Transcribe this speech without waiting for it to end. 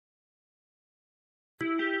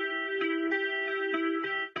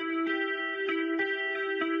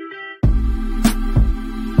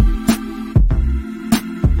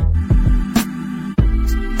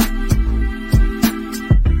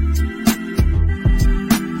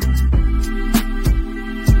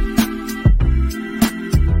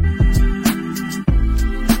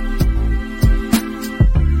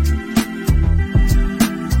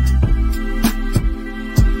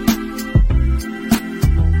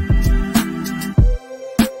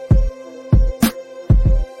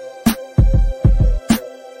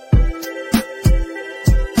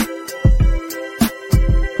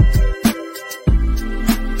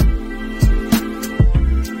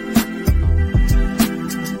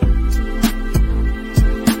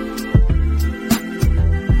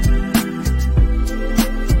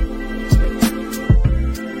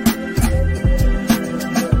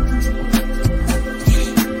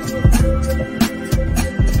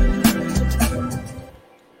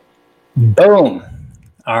Boom.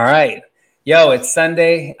 All right. Yo, it's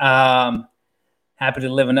Sunday. Happy to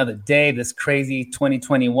live another day. This crazy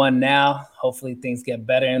 2021 now. Hopefully things get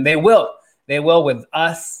better. And they will. They will with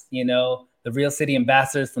us, the Real City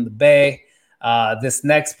Ambassadors from the Bay. This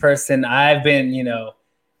next person, I've been,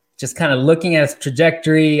 just kind of looking at his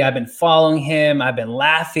trajectory. I've been following him. I've been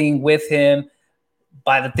laughing with him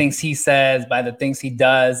by the things he says, by the things he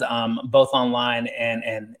does, both online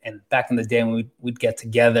and back in the day when we'd get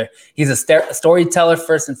together. He's a storyteller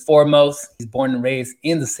first and foremost. He's born and raised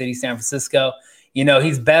in the city, San Francisco.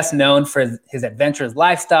 He's best known for his adventurous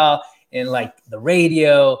lifestyle in like the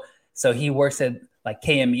radio. So he works at like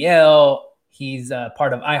KMEL. He's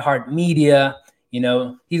part of iHeartMedia.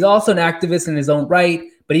 He's also an activist in his own right.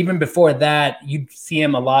 But even before that, you'd see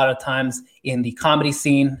him a lot of times in the comedy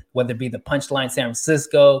scene, whether it be the Punchline San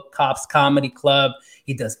Francisco, Cops Comedy Club.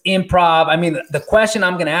 He does improv. I mean, the question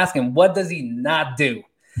I'm going to ask him, what does he not do?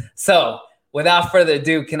 So without further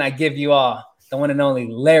ado, can I give you all the one and only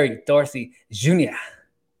Larry Dorsey Jr.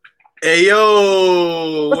 Hey,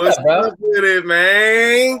 yo, what's up with it,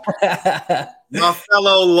 man? My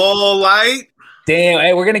fellow Lowell Light. Damn,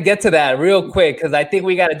 hey, we're going to get to that real quick because I think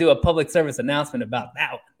we got to do a public service announcement about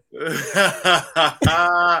that one.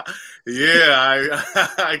 Yeah,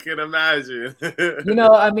 I can imagine.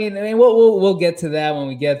 We'll get to that when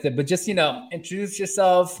we get there. But just, introduce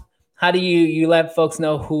yourself. How do you let folks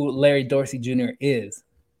know who Larry Dorsey Jr. is?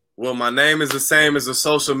 Well, my name is the same as the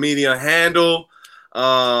social media handle.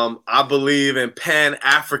 I believe in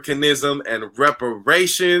Pan-Africanism and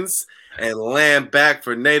reparations and land back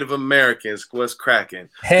for Native Americans. What's cracking?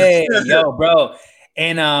 Hey, yo, bro.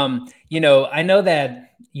 And, I know that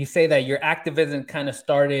you say that your activism kind of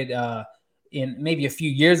started in maybe a few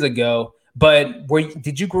years ago, but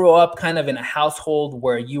did you grow up kind of in a household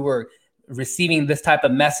where you were receiving this type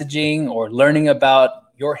of messaging or learning about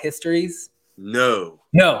your histories? No.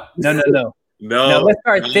 No. Let's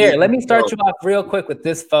start there. Let me start you off real quick with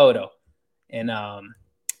this photo. And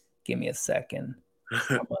give me a second.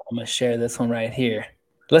 I'm gonna share this one right here.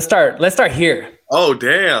 Let's start here. Oh,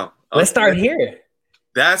 damn. Okay. Let's start here.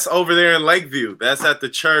 That's over there in Lakeview. That's at the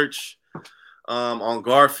church on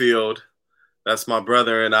Garfield. That's my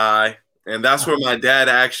brother and I. And that's where my dad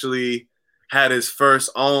actually had his first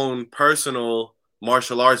own personal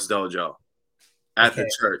martial arts dojo at the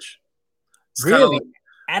church. It's really?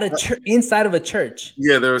 At a church, inside of a church?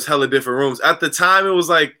 Yeah, there was hella different rooms. At the time, it was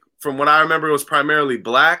like, from what I remember, it was primarily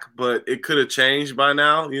black, but it could have changed by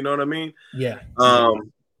now. You know what I mean? Yeah. My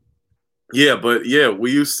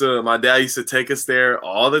dad used to take us there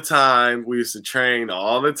all the time. We used to train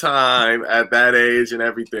all the time at that age and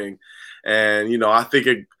everything. And, I think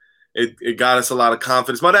it got us a lot of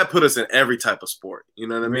confidence. My dad put us in every type of sport. You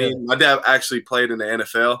know what I mean? My dad actually played in the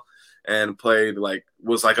NFL and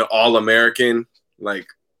was like an All-American,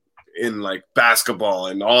 in basketball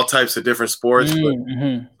and all types of different sports.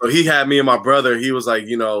 So he had me and my brother. He was like,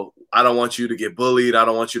 I don't want you to get bullied. I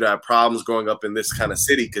don't want you to have problems growing up in this kind of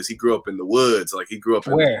city, because he grew up in the woods. Like, he grew up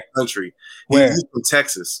in the country. He's from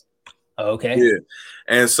Texas. Oh, okay. Yeah.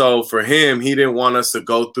 And so for him, he didn't want us to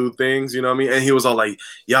go through things, you know what I mean? And he was all like,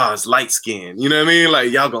 y'all is light skinned, you know what I mean?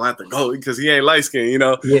 Like, y'all gonna have to go because he ain't light skinned,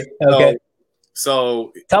 Yeah. Okay.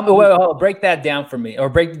 So tell me, break that down for me, or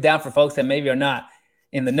break it down for folks that maybe are not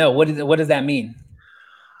in the know. What does that mean?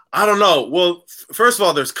 I don't know. Well, first of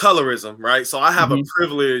all, there's colorism, right? So I have a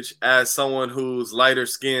privilege as someone who's lighter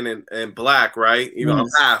skinned and black, right? I'm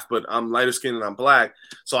half, but I'm lighter skinned and I'm black.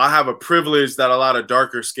 So I have a privilege that a lot of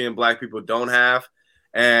darker skinned black people don't have.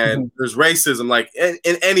 And there's racism, like in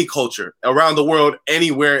any culture around the world,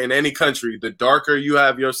 anywhere in any country. The darker you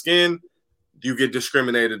have your skin, you get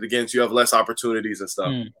discriminated against. You have less opportunities and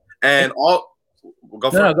stuff. And go.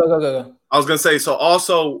 I was gonna say, so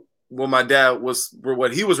also what my dad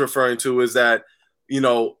what he was referring to is that,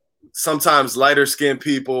 sometimes lighter skinned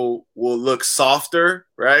people will look softer,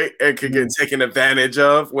 right? And could get taken advantage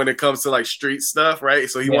of when it comes to like street stuff, right?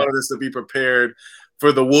 So he wanted us to be prepared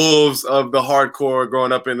for the wolves of the hardcore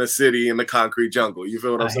growing up in the city in the concrete jungle. You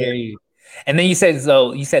feel what I'm saying? Hear you. And then you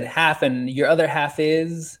said half, and your other half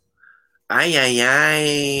is? Ay,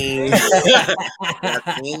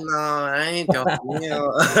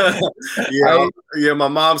 yeah, my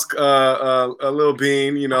mom's a little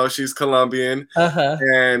bean, she's Colombian,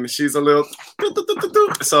 and she's a little,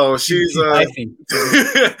 so she's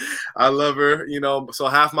I love her, so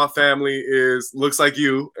half my family looks like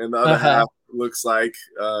you, and the other half looks like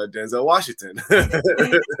Denzel Washington.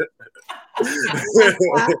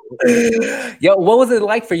 Yo, what was it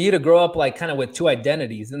like for you to grow up like kind of with two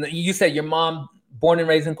identities? And you said your mom born and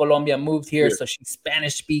raised in Colombia, moved here, so she's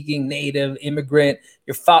Spanish speaking, native, immigrant.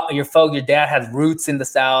 Your dad has roots in the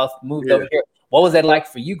South, moved over here. What was that like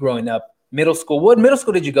for you growing up? Middle school. What middle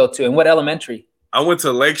school did you go to, and what elementary? I went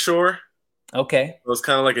to Lakeshore. Okay. It was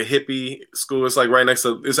kind of like a hippie school. It's like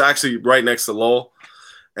it's actually right next to Lowell.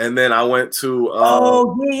 And then I went to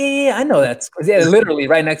yeah, I know that. Yeah, literally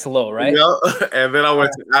right next to Lowell, right? Yeah. And then I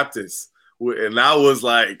went to Baptist, and that was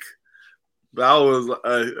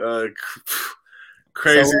a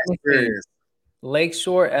crazy experience.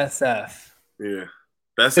 Lakeshore SF. Yeah.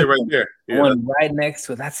 That's it right there. Yeah, one right next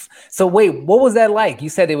to it. So wait, what was that like? You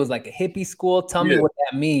said it was like a hippie school. Tell me what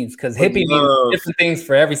that means, because hippie means different things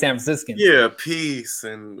for every San Franciscan. Yeah, peace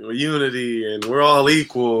and unity, and we're all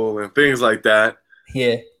equal, and things like that.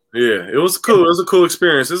 Yeah, it was cool. It was a cool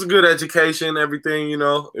experience. It was a good education, everything. You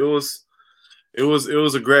know, it was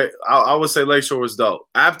a great. I would say Lakeshore was dope.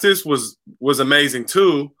 Baptist was amazing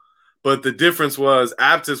too, but the difference was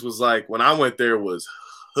Baptist was like, when I went there, was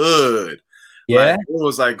hood. Yeah, like, it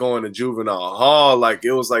was like going to juvenile hall. Like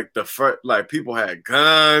it was like like people had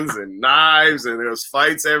guns and knives, and there was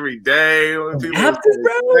fights every day. Baptist,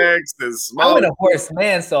 bro. I went to Horace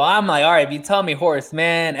Mann, so I'm like, all right. If you tell me Horace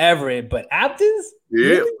Mann, Everett, but Baptist,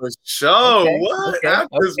 yeah, for sure. Okay, what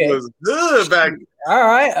Baptist was good back. All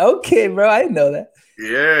right, okay, bro. I didn't know that.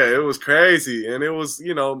 Yeah, it was crazy, and it was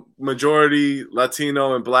majority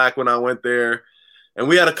Latino and Black when I went there. And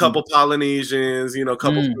we had a couple Polynesians, a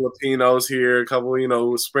couple Filipinos here, a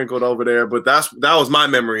couple, sprinkled over there. But that was my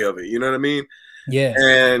memory of it. You know what I mean? Yeah.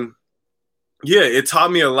 And yeah, it taught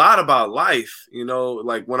me a lot about life.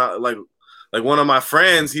 Like when like one of my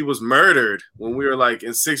friends, he was murdered when we were like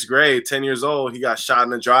in 6th grade, 10 years old. He got shot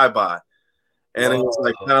in a drive-by. And it was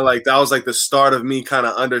like kind of like that was like the start of me kind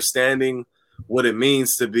of understanding what it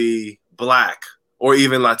means to be Black or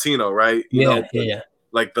even Latino, right? Yeah.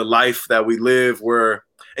 Like the life that we live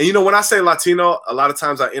and when I say Latino, a lot of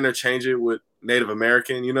times I interchange it with Native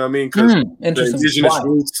American, you know what I mean? Because the indigenous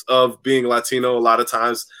roots of being Latino a lot of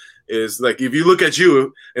times is like, if you look at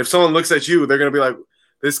you, if someone looks at you, they're going to be like,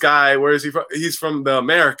 this guy, where is he from? He's from the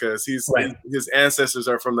Americas. His ancestors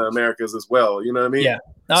are from the Americas as well. You know what I mean? Yeah.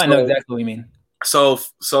 No, I know exactly what you mean. So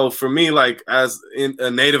for me, like as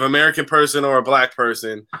a Native American person or a Black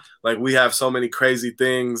person, like we have so many crazy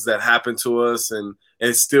things that happen to us, and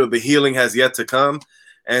still the healing has yet to come.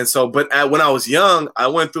 And so, but when I was young, I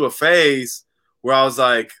went through a phase where I was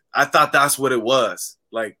like, I thought that's what it was,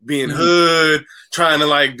 like being hood, trying to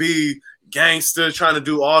like be gangster, trying to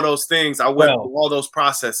do all those things. I went through all those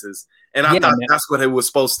processes, and I thought that's what it was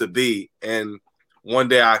supposed to be. And one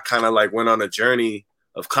day I kind of like went on a journey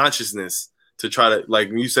of consciousness to try to, like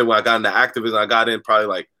you said, when I got into activism, I got in probably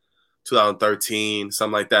like 2013,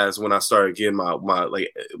 something like that is when I started getting my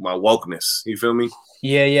wokeness. You feel me?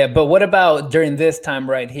 Yeah. But what about during this time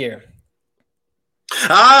right here?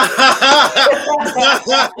 At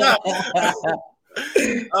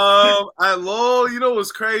Lowell,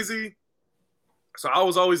 what's crazy? So I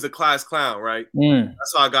was always the class clown, right?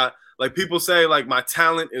 That's how I got. Like people say, like my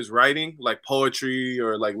talent is writing, like poetry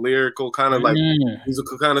or like lyrical kind of like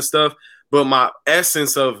musical kind of stuff. But my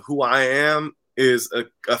essence of who I am is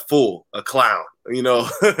a fool, a clown,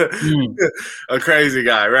 a crazy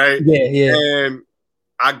guy, right? Yeah. And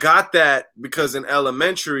I got that because in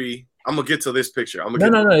elementary, I'm gonna get to this picture.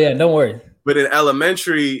 No, yeah, don't worry. But in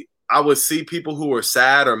elementary, I would see people who were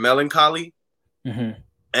sad or melancholy,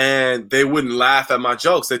 and they wouldn't laugh at my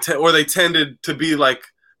jokes. They tended to be like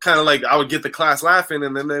kind of like I would get the class laughing,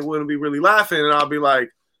 and then they wouldn't be really laughing, and I'll be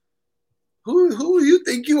like, Who do you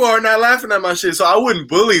think you are not laughing at my shit? So I wouldn't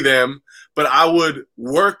bully them, but I would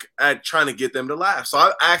work at trying to get them to laugh. So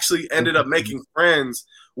I actually ended up making friends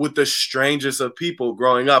with the strangest of people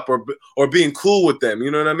growing up, or being cool with them. You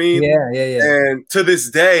know what I mean? Yeah. And to this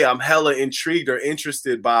day, I'm hella intrigued or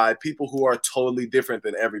interested by people who are totally different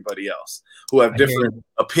than everybody else, who have different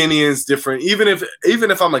opinions, even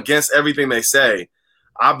if I'm against everything they say,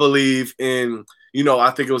 I believe in,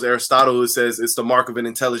 I think it was Aristotle who says it's the mark of an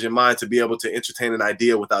intelligent mind to be able to entertain an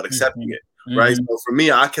idea without accepting it, right? So for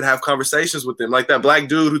me, I could have conversations with them. Like that Black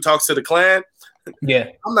dude who talks to the Klan. Yeah.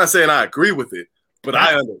 I'm not saying I agree with it, but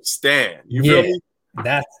I understand. You feel me?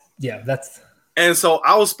 That's. And so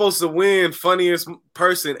I was supposed to win funniest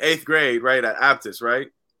person 8th grade, right, at Aptus, right?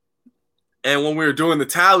 And when we were doing the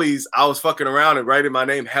tallies, I was fucking around and writing my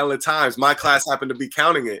name hella times. My class happened to be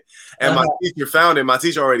counting it. And my teacher found it. My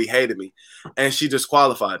teacher already hated me. And she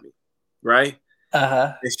disqualified me, right?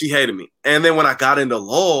 And she hated me. And then when I got into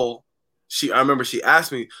Lowell, I remember she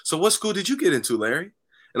asked me, so what school did you get into, Larry?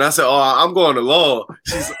 And I said, "Oh, I'm going to Lowell."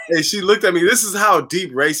 And she looked at me. This is how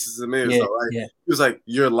deep racism is, though, right? Yeah. She was like,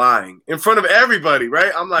 "You're lying in front of everybody,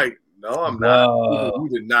 right?" I'm like, "No, I'm not. You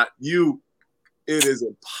did not. It is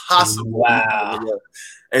impossible." Wow.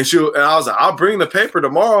 And I was like, "I'll bring the paper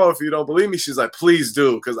tomorrow if you don't believe me." She's like, "Please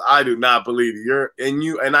do, because I do not believe you.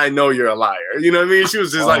 And I know you're a liar." You know what I mean? She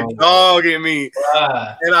was just like dogging me.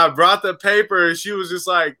 And I brought the paper, and she was just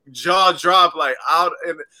like jaw dropped, like out.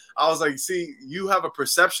 And I was like, "See, you have a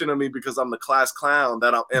perception of me because I'm the class clown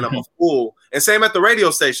and I'm a fool." And same at the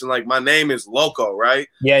radio station, like my name is Loco, right?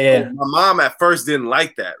 Yeah. My mom at first didn't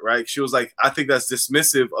like that, right? She was like, "I think that's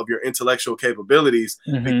dismissive of your intellectual capabilities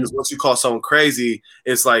because once you call someone crazy,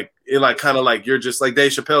 it's like kind of like you're just like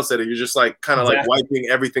Dave Chappelle said it. You're just like kind of like wiping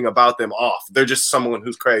everything about them off. They're just someone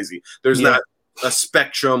who's crazy. There's not a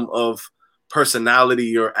spectrum of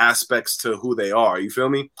personality or aspects to who they are. You feel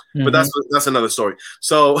me?" But that's another story.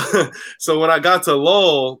 So when I got to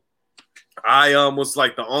Lowell, I was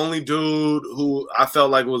like the only dude who I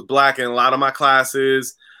felt like was black in a lot of my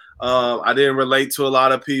classes. I didn't relate to a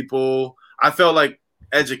lot of people. I felt like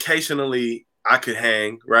educationally I could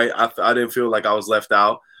hang, right? I didn't feel like I was left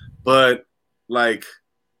out, but like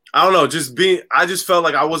I don't know, I just felt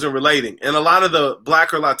like I wasn't relating. And a lot of the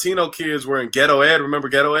black or Latino kids were in ghetto ed. Remember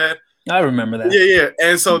ghetto ed? I remember that. Yeah.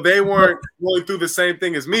 And so they weren't going through the same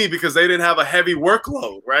thing as me because they didn't have a heavy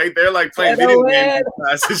workload, right? They're like playing video games.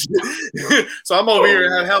 So I'm over here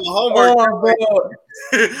and have hella homework.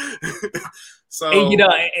 So you know,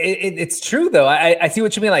 it's true though. I see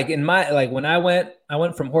what you mean. Like when I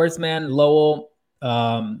went from Horseman, Lowell.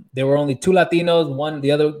 There were only 2 Latinos.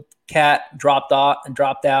 The other cat dropped out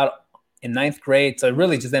in 9th grade. So it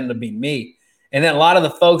really just ended up being me. And then a lot of the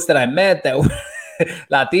folks that I met that were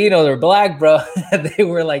Latinos or black, bro, they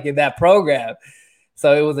were like in that program.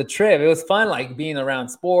 So it was a trip. It was fun, like being around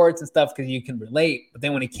sports and stuff because you can relate. But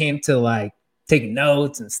then when it came to like taking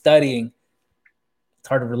notes and studying, it's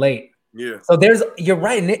hard to relate. Yeah. So you're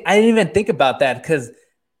right. I didn't even think about that because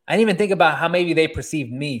I didn't even think about how maybe they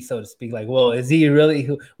perceived me, so to speak. Like, well, is he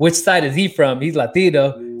really? Which side is he from? He's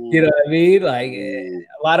Latino. You know what I mean? Like a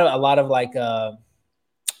lot of like, I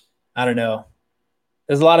don't know.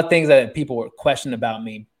 There's a lot of things that people were questioning about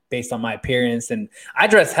me based on my appearance, and I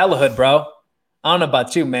dress hella hood, bro. I don't know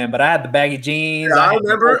about you, man, but I had the baggy jeans. Yeah, I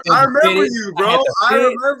remember you, bro. I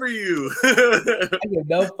remember you. I give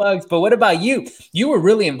no fucks. But what about you? You were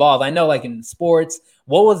really involved. I know, like in sports.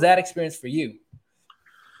 What was that experience for you?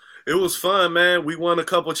 It was fun, man. We won a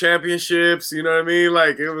couple championships. You know what I mean?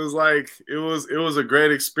 Like it was a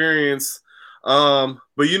great experience. But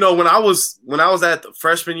you know, when I was at the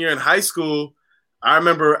freshman year in high school, I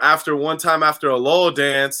remember after a Lowell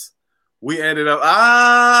dance, we ended up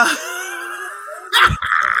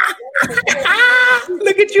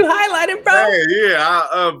Look at you highlighting, bro.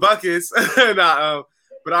 Hey, buckets.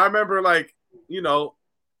 But I remember, like, you know,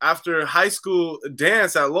 after high school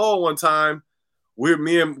dance at Lowell one time, I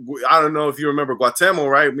don't know if you remember Guatemala,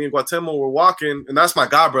 right? Me and Guatemala were walking, and that's my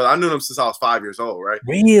god brother. I knew him since I was 5 years old, right?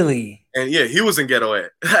 Really? And yeah, he was in ghetto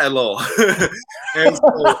ed at Lowell. And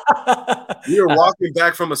so we were walking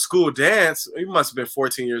back from a school dance. He must have been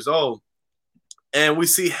 14 years old. And we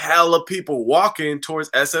see hella people walking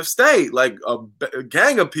towards SF State, like a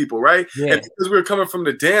gang of people, right? Yeah. And because we were coming from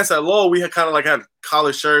the dance at Lowell, we had kind of like had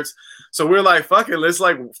collar shirts. So we're like, fuck it, let's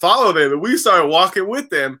like follow them. And we started walking with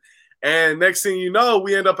them. And next thing you know,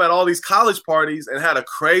 we end up at all these college parties and had a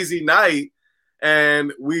crazy night.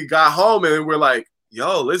 And we got home and we're like,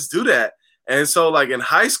 yo, let's do that. And so like in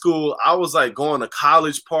high school, I was like going to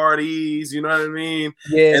college parties, you know what I mean?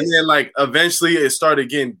 Yeah. And then like eventually I started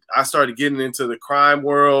getting into the crime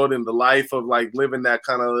world and the life of like living that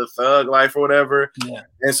kind of thug life or whatever. Yeah.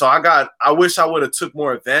 And so I wish I would have took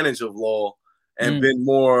more advantage of Lowell and been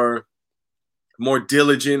more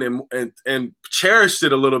diligent and cherished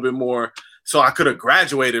it a little bit more so I could have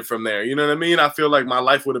graduated from there. You know what I mean? I feel like my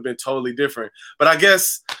life would have been totally different. But I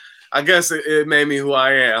guess it made me who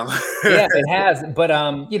I am. Yeah, it has. But,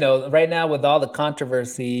 you know, right now with all the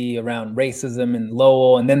controversy around racism and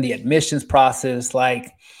Lowell and then the admissions process,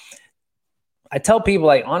 like I tell people,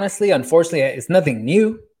 like, honestly, unfortunately, it's nothing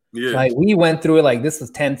new. Yeah. Like we went through it, like this was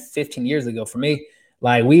 10, 15 years ago for me.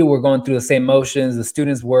 Like we were going through the same motions. The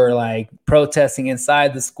students were like protesting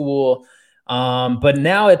inside the school. But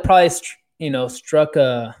now it probably, struck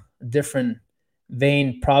a different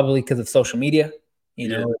vein, probably because of social media. You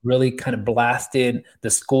know, it really kind of blasted the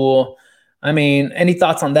school. I mean, any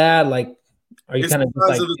thoughts on that? Like, are you kind of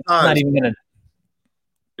just like, not even going to?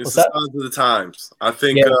 It's the signs of the times. I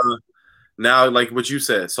think now, like what you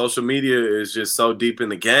said, social media is just so deep in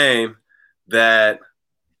the game that,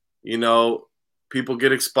 you know, people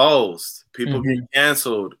get exposed, people get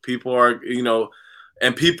canceled, people are,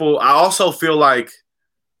 and people, I also feel like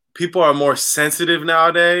people are more sensitive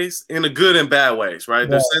nowadays in a good and bad ways, right?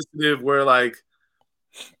 They're sensitive where like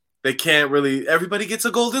they can't really, everybody gets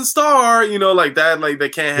a golden star, like that, like they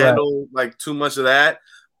can't handle like too much of that,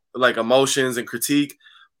 like emotions and critique.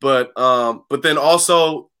 But then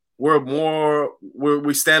also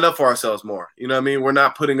we stand up for ourselves more. You know what I mean? We're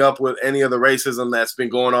not putting up with any of the racism that's been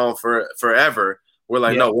going on for forever. We're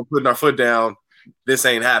like, no, we're putting our foot down. This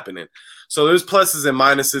ain't happening. So there's pluses and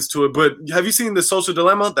minuses to it. But have you seen The Social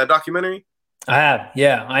Dilemma, that documentary? I have.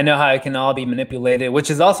 Yeah. I know how it can all be manipulated, which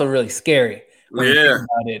is also really scary when you think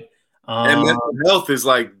about it. And mental health is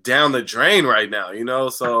like down the drain right now,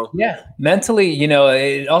 so. Yeah. Mentally,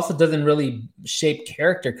 it also doesn't really shape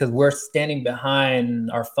character because we're standing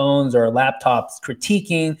behind our phones or our laptops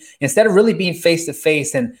critiquing instead of really being face to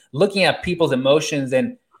face and looking at people's emotions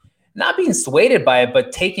and not being swayed by it,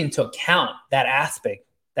 but taking into account that aspect.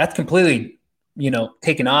 That's completely,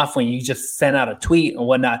 taken off when you just send out a tweet and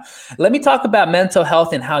whatnot. Let me talk about mental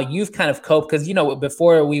health and how you've kind of coped. Because,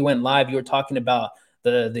 before we went live, you were talking about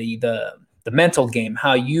the mental game,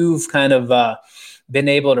 how you've kind of been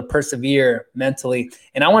able to persevere mentally.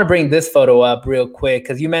 And I want to bring this photo up real quick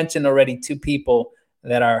because you mentioned already two people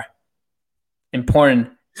that are important.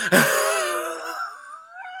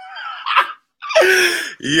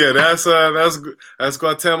 Yeah, that's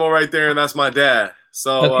Guatemala right there, and that's my dad.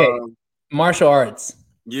 So okay. Martial arts.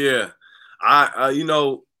 Yeah, I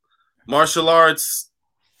martial arts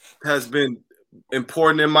has been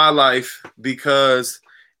important in my life because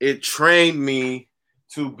it trained me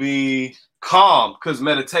to be calm. Because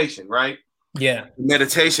meditation, right? Yeah, the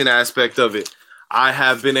meditation aspect of it, I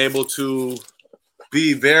have been able to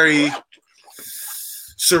be very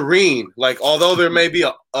serene. Like, although there may be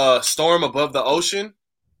a storm above the ocean,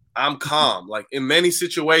 I'm calm. Like in many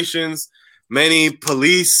situations, many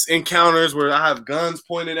police encounters where I have guns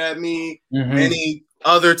pointed at me, many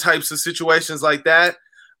other types of situations like that,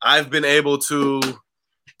 I've been able to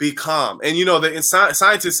be calm. And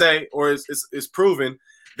scientists say, or it's proven,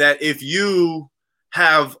 that if you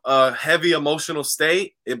have a heavy emotional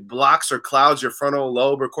state, it blocks or clouds your frontal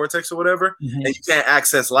lobe or cortex or whatever, and you can't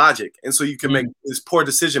access logic. And so you can make this poor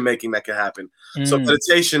decision making that can happen. So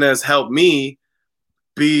meditation has helped me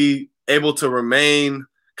be able to remain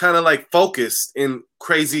kind of like focused in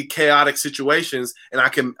crazy, chaotic situations, and I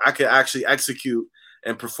can actually execute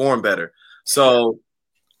and perform better. So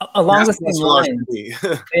along the same line,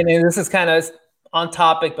 and this is kind of on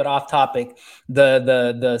topic but off topic,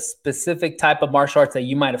 the specific type of martial arts that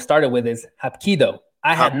you might have started with is Hapkido.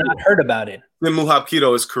 I had not heard about it. Sinmu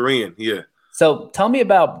Hapkido is Korean, yeah. So tell me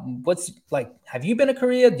about what's like. Have you been to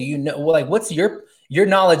Korea? Do you know, like, what's your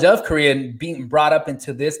knowledge of Korea and being brought up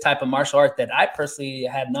into this type of martial art that I personally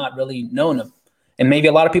had not really known of, and maybe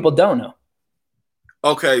a lot of people don't know?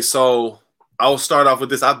 Okay, so I will start off with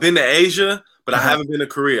this. I've been to Asia, but I haven't been to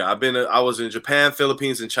Korea. I was in Japan,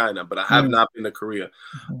 Philippines, and China, but I have not been to Korea.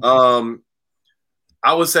 I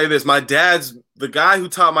would say this: the guy who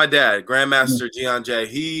taught my dad, Grandmaster Jian Jae,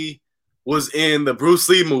 he was in the Bruce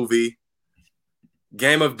Lee movie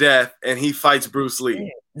Game of Death, and he fights Bruce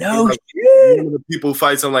Lee. No shit. One of the people who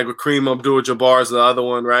fights him, like Kareem Abdul-Jabbar is the other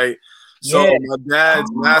one, right? So my dad's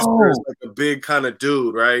master is like a big kind of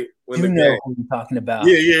dude, right? You know who I'm talking about.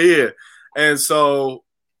 Yeah. And so,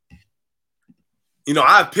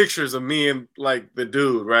 I have pictures of me and like the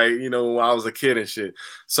dude, right? When I was a kid and shit.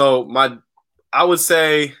 So I would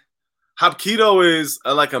say Hapkido is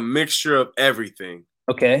like a mixture of everything.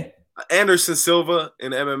 Okay. Anderson Silva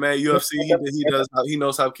in MMA, UFC, he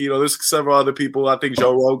knows Hapkido. There's several other people. I think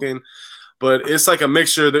Joe Rogan, but it's like a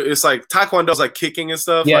mixture. It's like Taekwondo's like kicking and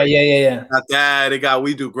stuff. Yeah. Got that.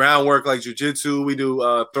 We do groundwork like jiu-jitsu. We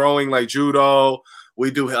do throwing like judo. We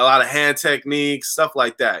do a lot of hand techniques, stuff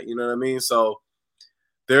like that. You know what I mean? So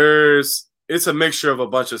it's a mixture of a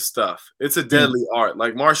bunch of stuff. It's a deadly art.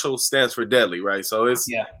 Like martial stands for deadly, right? So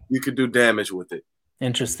you could do damage with it.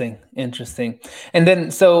 Interesting. And then,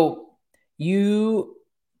 so you're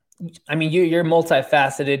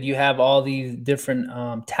multifaceted. You have all these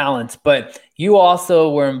different talents, but you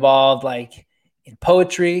also were involved like in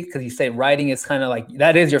poetry, because you say writing is kind of like,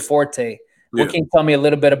 that is your forte. What can you tell me a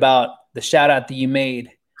little bit about the shout out that you made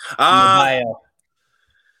in your bio?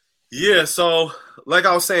 Yeah. So like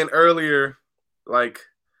I was saying earlier, like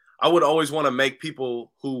I would always want to make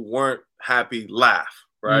people who weren't happy laugh,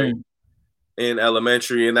 right? In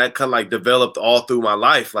elementary, and that kind of like developed all through my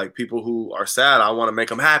life. Like people who are sad, I want to make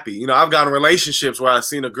them happy. I've gotten relationships where I've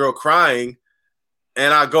seen a girl crying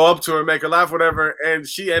and I go up to her, make her laugh, whatever, and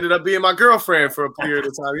she ended up being my girlfriend for a period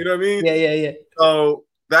of time. You know what I mean? Yeah. So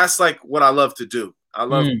that's like what I love to do. I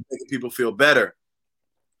love making people feel better.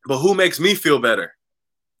 But who makes me feel better?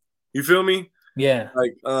 You feel me? Yeah.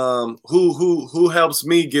 Like who helps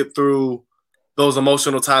me get through those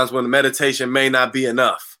emotional times when meditation may not be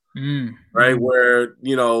enough. Right? Where,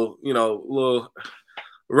 little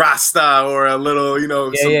Rasta or a little,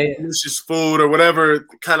 some delicious food or whatever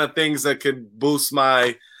kind of things that could boost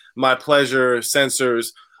my pleasure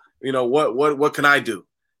sensors. What can I do?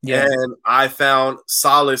 Yeah. And I found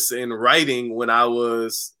solace in writing when I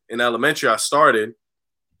was in elementary. I started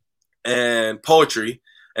and poetry,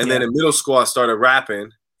 and then in middle school I started rapping.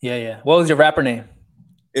 Yeah. What was your rapper name?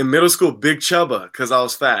 In middle school, Big Chubba, because I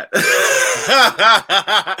was fat. Yep.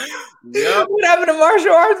 What happened to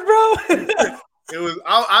martial arts, bro? It was,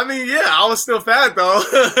 I was still fat though.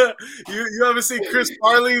 you ever see Chris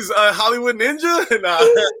Farley's Hollywood Ninja? Nah.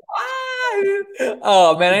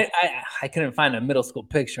 Oh man, I couldn't find a middle school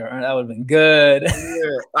picture. That would have been good.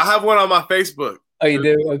 Yeah, I have one on my Facebook. Oh, you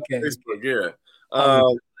do? Okay. Facebook, yeah.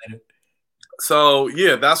 So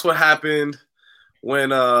yeah, that's what happened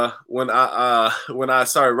when I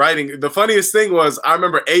started writing. The funniest thing was I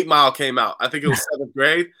remember 8 Mile came out. I think it was 7th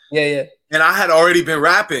grade. Yeah. And I had already been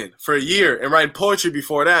rapping for a year and writing poetry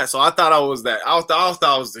before that. So I thought I was that. I thought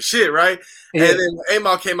I was the shit, right? Yeah. And then 8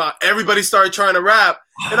 Mile came out. Everybody started trying to rap.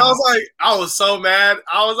 And I was like, I was so mad.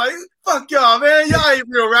 I was like, fuck y'all, man. Y'all ain't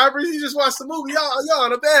real rappers. You just watched the movie. Y'all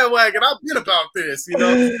on a bandwagon. I've been about this,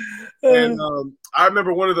 And I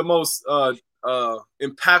remember one of the most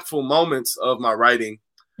impactful moments of my writing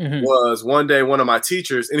was one day one of my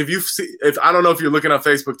teachers, and if I don't know if you're looking on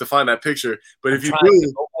Facebook to find that picture, but if you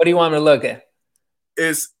do, what do you want me to look at?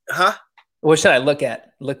 What should I look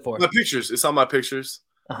for? My pictures. It's on my pictures.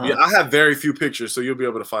 Yeah, I have very few pictures, so you'll be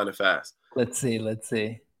able to find it fast. Let's see.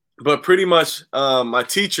 But pretty much, my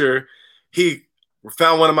teacher, he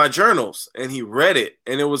found one of my journals and he read it,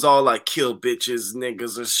 and it was all like kill bitches,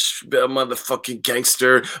 niggas, a motherfucking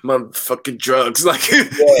gangster, motherfucking drugs. Like,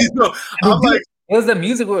 I'm like, it was the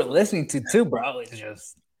music we were listening to too, bro. It's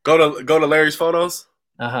just go to Larry's photos.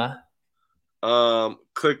 Click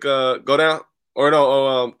go down or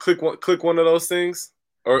no, click one of those things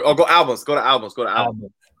or go albums. Go to albums.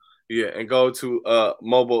 Yeah, and go to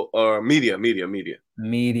mobile or media. Yeah,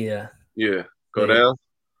 go down.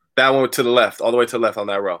 That one to the left, all the way to the left on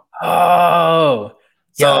that row. Oh,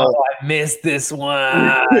 so I missed this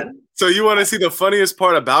one. So you want to see the funniest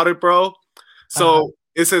part about it, bro? So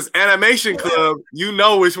it says Animation Club. You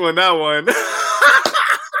know which one that one.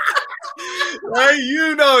 Right?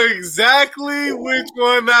 You know exactly which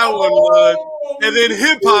one that one was. And then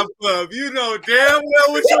Hip Hop Club. You know damn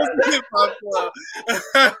well which one's the Hip Hop Club.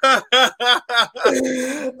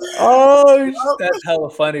 Oh, that's hella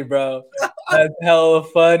funny, bro. That's hella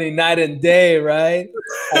funny. Night and day, right?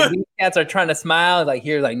 Like, these cats are trying to smile. Like,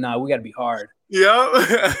 here, like, nah, we got to be hard. Yep.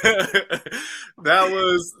 That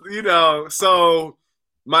was, so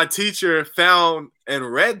my teacher found and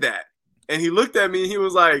read that. And he looked at me and he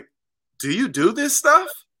was like, do you do this stuff?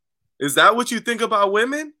 Is that what you think about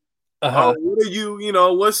women? What are you,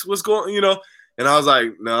 what's going, And I was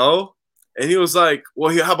like, no. And he was like,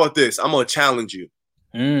 well, how about this? I'm going to challenge you.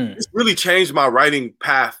 It's really changed my writing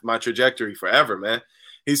path, my trajectory forever, man.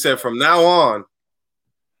 He said, from now on,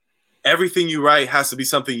 everything you write has to be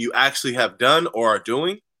something you actually have done or are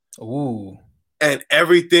doing. Ooh. And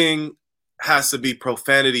everything has to be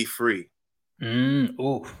profanity free.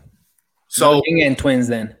 Ooh. So Yin and twins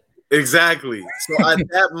then. Exactly. So at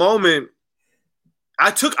that moment, I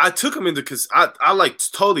took him into I like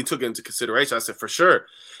totally took it into consideration. I said, for sure.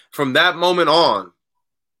 From that moment on,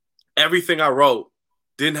 everything I wrote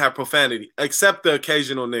didn't have profanity, except the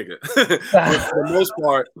occasional nigga. But for the most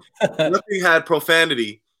part, nothing had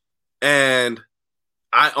profanity, and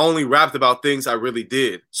I only rapped about things I really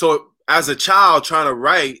did. So as a child trying to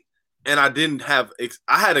write, and I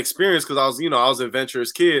had experience because I was an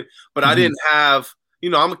adventurous kid, but I didn't have,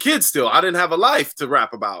 I'm a kid still. I didn't have a life to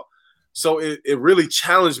rap about. So it really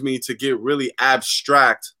challenged me to get really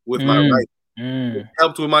abstract with my writing. It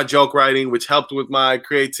helped with my joke writing, which helped with my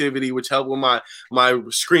creativity, which helped with my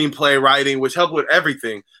screenplay writing, which helped with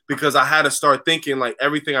everything, because I had to start thinking like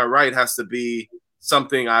everything I write has to be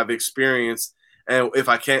something I've experienced. And if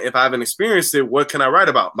I haven't experienced it, what can I write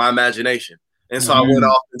about? My imagination. And so I went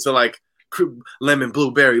off into like lemon,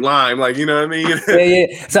 blueberry, lime, like, you know what I mean?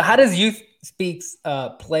 Yeah. So how does Youth Speaks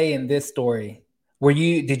play in this story?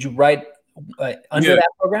 Did you write under that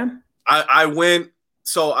program? I went.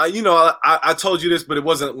 So I told you this, but it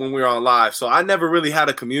wasn't when we were on live. So I never really had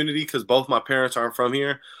a community because both my parents aren't from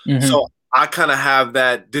here. So I kind of have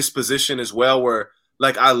that disposition as well, where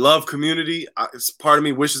like I love community. It's part of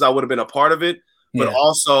me wishes I would have been a part of it, but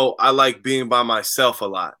also I like being by myself a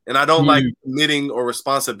lot, and I don't like committing or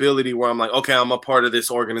responsibility where I'm like, okay, I'm a part of this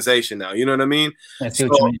organization now. You know what I mean? So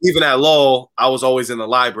even at Lowell, I was always in the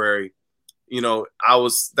library. You know,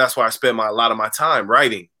 that's where I spent a lot of my time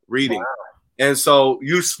writing, reading. Wow. And so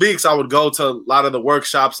Youth Speaks, I would go to a lot of the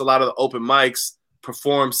workshops, a lot of the open mics,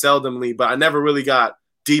 perform seldomly, but I never really got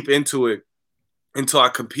deep into it until I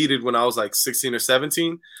competed when I was like 16 or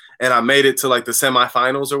 17. And I made it to like the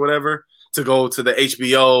semifinals or whatever to go to the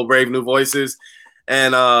HBO Brave New Voices.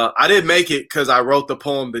 And I didn't make it because I wrote the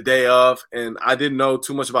poem the day of, and I didn't know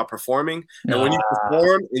too much about performing. And when you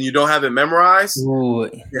perform and you don't have it memorized,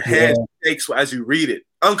 your hand shakes as you read it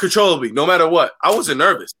uncontrollably, no matter what. I wasn't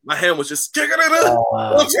nervous. My hand was just kicking it up.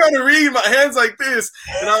 I'm trying to read, my hand's like this,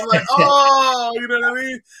 and I'm like, oh, you know what I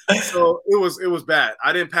mean? So it was bad.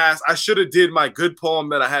 I didn't pass. I should have did my good poem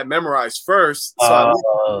that I had memorized first, so I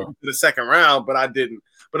moved to the second round, but I didn't.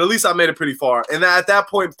 But at least I made it pretty far. And at that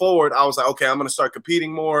point forward, I was like, okay, I'm going to start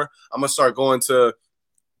competing more. I'm going to start going to,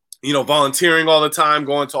 you know, volunteering all the time,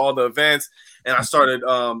 going to all the events. And I started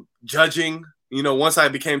judging. You know, once I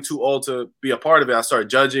became too old to be a part of it, I started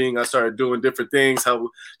judging. I started doing different things. I'm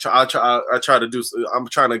trying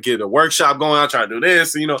to get a workshop going. I try to do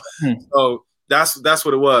this, you know. So that's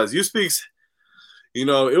what it was. Youth Speaks, you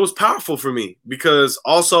know, it was powerful for me because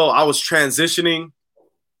also I was transitioning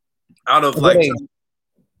out of like...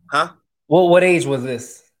 Huh? What age was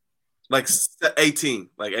this? Like 18,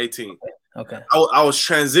 like 18. Okay. I was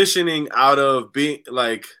transitioning out of being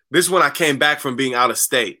like, this is when I came back from being out of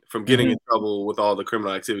state, from getting in trouble with all the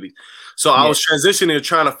criminal activity. So I was transitioning to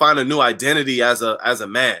trying to find a new identity as a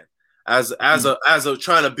man, as a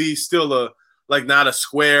trying to be still a, like not a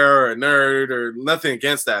square or a nerd or nothing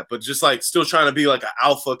against that, but just like still trying to be like an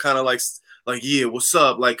alpha kind of like, yeah, what's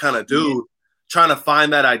up? Like kind of dude, trying to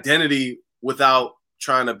find that identity without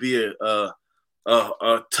trying to be a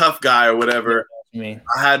tough guy or whatever. I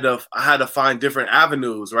had to find different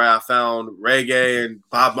avenues, right? I found reggae and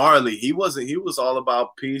Bob Marley. He was all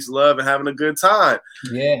about peace, love, and having a good time.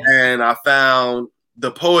 Yeah. And I found the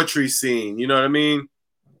poetry scene, you know what I mean?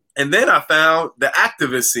 And then I found the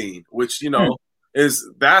activist scene, which, you know,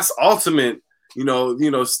 that's ultimate, you know,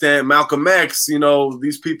 Malcolm X, you know,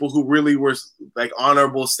 these people who really were like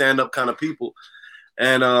honorable stand-up kind of people.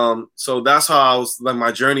 And so that's how I was, like,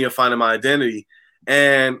 my journey of finding my identity.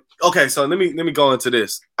 And okay, so let me go into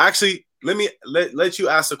this. Actually, let you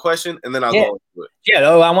ask the question, and then I'll go into it. Yeah,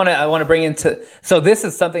 I want to bring into. So this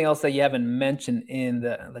is something else that you haven't mentioned in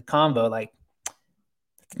the convo. Like,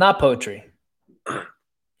 it's not poetry.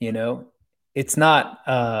 You know, it's not.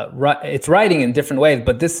 It's writing in different ways,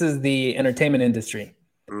 but this is the entertainment industry.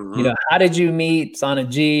 You know, how did you meet Sana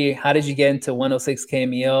G? How did you get into 106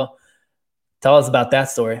 KMEL? Tell us about that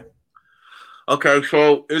story. Okay,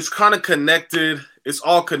 so it's kind of connected. It's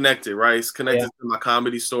all connected, right? It's connected to my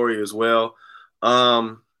comedy story as well.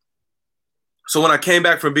 So when I came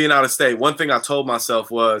back from being out of state, one thing I told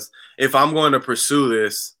myself was, if I'm going to pursue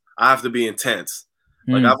this, I have to be intense.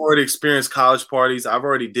 Like, I've already experienced college parties. I've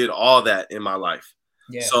already did all that in my life.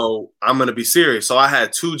 Yeah. So I'm going to be serious. So I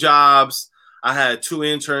had 2 jobs. I had 2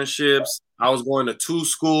 internships. I was going to 2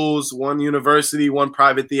 schools, 1 university, 1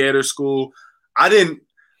 private theater school. I didn't,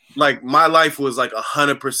 like, my life was like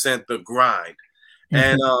 100% the grind.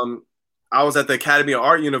 And I was at the Academy of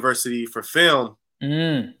Art University for film.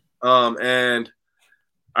 And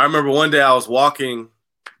I remember one day I was walking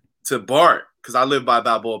to BART, because I lived by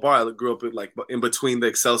Balboa BART. I grew up in between the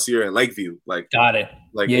Excelsior and Lakeview. Like, got it.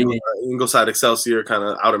 Like Ingleside, Excelsior, kind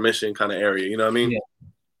of Outer Mission kind of area. You know what I mean? Yeah.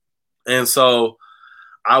 And so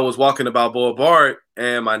I was walking to Balboa BART,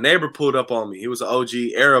 and my neighbor pulled up on me. He was an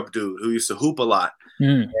OG Arab dude who used to hoop a lot.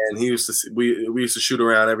 And we used to shoot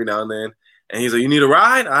around every now and then. And he's like, "You need a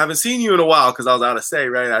ride? I haven't seen you in a while," because I was out of state,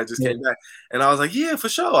 right? I just came back. And I was like, "Yeah, for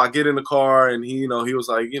sure." I get in the car, and he was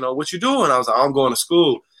like, "What you doing?" I was like, "I'm going to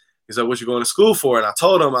school." He's like, "What you going to school for?" And I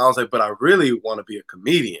told him, I was like, "But I really want to be a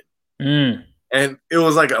comedian." And it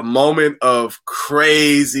was like a moment of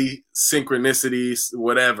crazy synchronicities,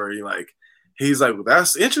 whatever. He's like, "Well,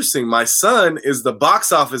 that's interesting. My son is the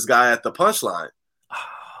box office guy at the Punchline."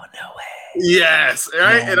 Oh, no way. Yes,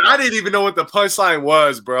 right. Yeah. And I didn't even know what the Punchline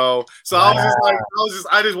was, bro. So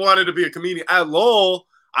I just wanted to be a comedian. At Lowell,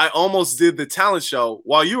 I almost did the talent show.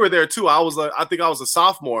 While you were there too, I think I was a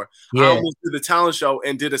sophomore. Yeah. I almost did the talent show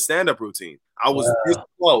and did a stand-up routine. I was this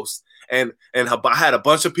close. And I had a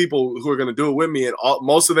bunch of people who were going to do it with me, and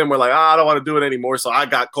most of them were like, I don't want to do it anymore. So I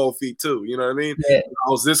got cold feet too. You know what I mean? Yeah. I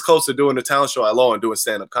was this close to doing the talent show at Lowell and doing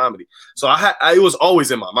stand-up comedy. So it was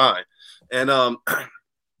always in my mind. And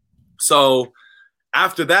so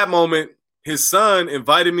after that moment, his son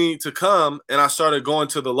invited me to come, and I started going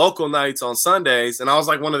to the local nights on Sundays. And I was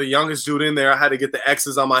like one of the youngest dude in there. I had to get the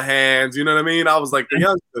X's on my hands. You know what I mean? I was like the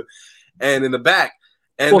youngster, and in the back.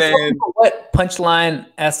 And then what Punchline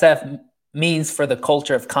SF means for the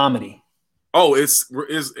culture of comedy? Oh, is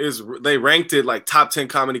they ranked it like top 10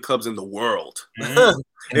 comedy clubs in the world.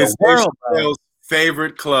 It's Chappelle's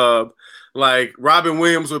favorite club. Like Robin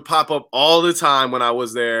Williams would pop up all the time when I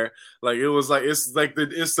was there. Like it was like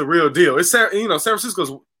it's the real deal. It's San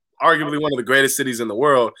Francisco's arguably one of the greatest cities in the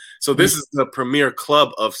world. So this is the premier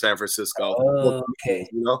club of San Francisco. Okay.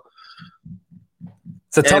 You know.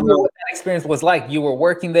 So tell me what that experience was like. You were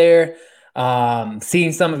working there,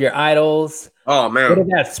 seeing some of your idols. Oh man, what did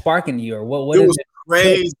that spark in you, or what? It was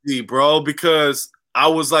crazy, bro. Because I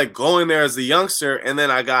was like going there as a youngster, and then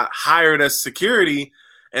I got hired as security.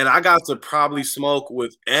 And I got to probably smoke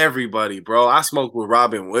with everybody, bro. I smoked with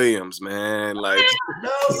Robin Williams, man. Like,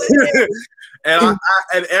 and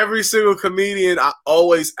every single comedian, I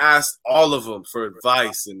always asked all of them for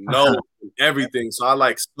advice and notes and everything. So I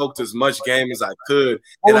like smoked as much game as I could.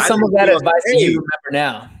 What was some of that advice that you remember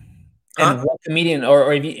now? And what comedian,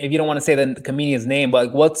 or if you don't want to say the comedian's name, but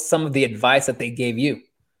like, what's some of the advice that they gave you?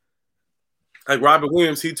 Like Robin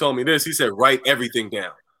Williams, he told me this. He said, write everything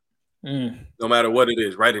down. No matter what it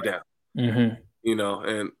is, write it down. You know,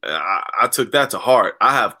 and I took that to heart.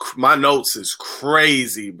 My notes is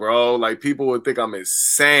crazy, bro. Like people would think I'm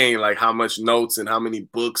insane, like how much notes and how many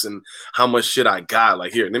books and how much shit I got.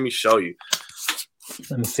 Like here, let me show you.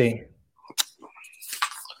 Let me see.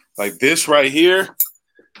 Like this right here,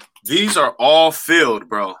 these are all filled,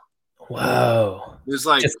 bro. Wow. There's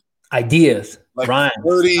like just ideas, like rhymes,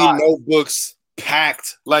 30 notebooks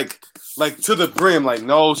packed, like to the brim, like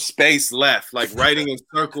no space left, like writing in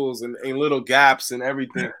circles and little gaps and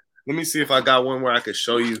everything. Let me see if I got one where I could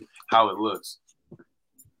show you how it looks,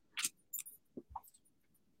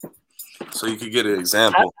 so you could get an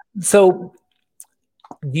example. So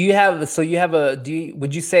would you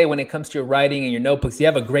say when it comes to your writing and your notebooks, you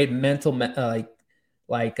have a great mental memory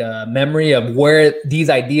of where these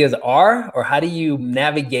ideas are, or how do you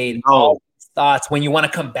navigate all these thoughts when you want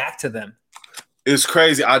to come back to them? It's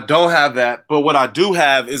crazy. I don't have that, but what I do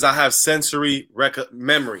have is I have sensory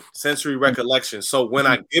recollection. So when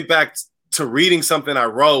I get back to reading something I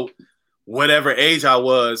wrote, whatever age I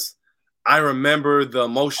was, I remember the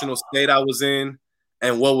emotional state I was in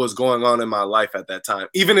and what was going on in my life at that time.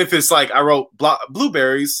 Even if it's like I wrote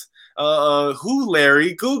blueberries,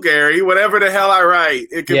 Larry, Goo Gary, whatever the hell I write,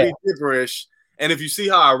 it can be gibberish. And if you see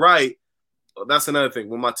how I write, that's another thing.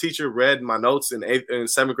 When my teacher read my notes in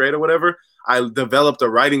 7th grade or whatever, I developed a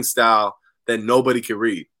writing style that nobody could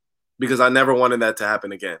read because I never wanted that to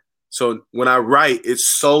happen again. So when I write, it's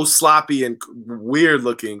so sloppy and weird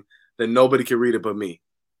looking that nobody can read it but me.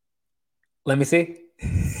 Let me see.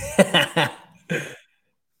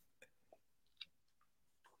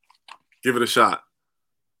 Give it a shot.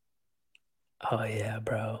 Oh, yeah,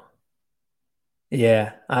 bro.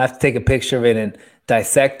 Yeah, I have to take a picture of it and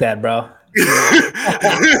dissect that, bro.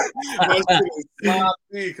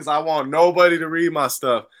 Because I want nobody to read my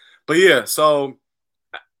stuff. But yeah, so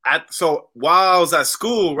while I was at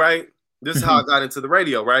school, right, this is how I got into the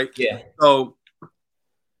radio, right? Yeah. So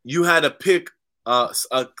you had to pick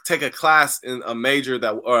take a class in a major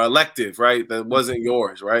or elective, right? That wasn't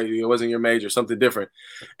yours, right? It wasn't your major, something different.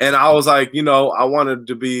 And I was like, I wanted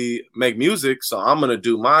to make music, so I'm gonna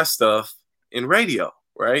do my stuff in radio,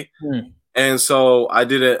 right? And so I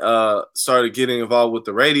started getting involved with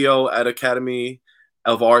the radio at Academy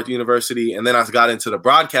of Art University. And then I got into the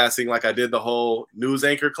broadcasting, like I did the whole news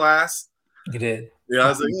anchor class. You did? Yeah, I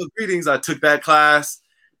was like, greetings. I took that class.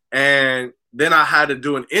 And then I had to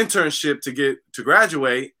do an internship to get to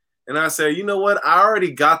graduate. And I said, you know what? I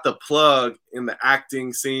already got the plug in the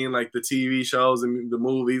acting scene, like the TV shows and the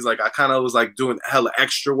movies. Like I kind of was like doing hella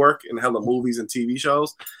extra work in hella movies and TV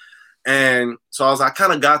shows. And so I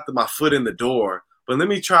kind of got my foot in the door, but let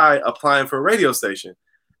me try applying for a radio station.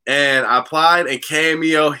 And I applied and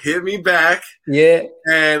Cameo hit me back. Yeah.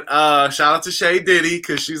 And shout out to Shay Diddy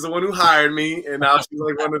because she's the one who hired me. And now she's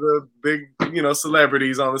like one of the big,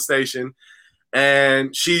 celebrities on the station.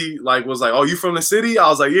 And she was like, oh, you from the city? I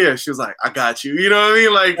was like, yeah. She was like, I got you. You know what I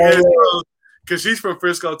mean? Like, because she's from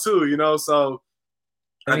Frisco too, so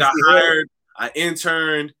I got hired, I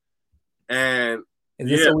interned, and is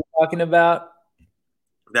this what we're talking about?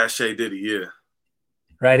 That's Shay Diddy, yeah.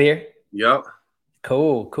 Right here? Yep.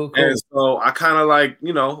 Cool. And so I kind of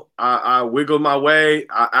I wiggled my way.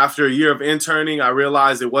 After a year of interning, I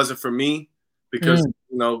realized it wasn't for me because,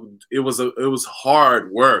 it was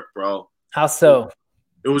hard work, bro. How so?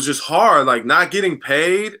 It was just hard, like not getting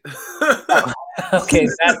paid. Okay,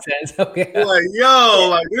 that sense. Okay. Like, yo,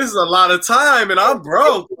 like this is a lot of time and I'm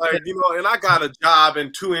broke. Like, and I got a job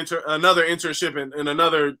and another internship in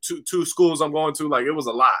another two schools I'm going to. Like, it was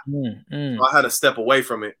a lot. So I had to step away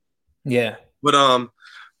from it. Yeah.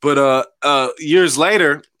 But years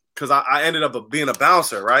later, because I ended up being a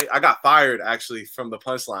bouncer, right? I got fired actually from the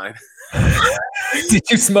Punchline. Did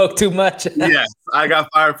you smoke too much? Yes, I got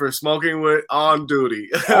fired for smoking on duty.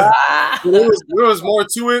 There was more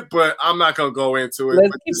to it, but I'm not gonna go into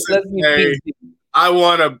it. I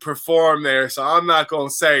want to perform there, so I'm not gonna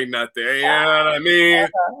say nothing. You know what I mean?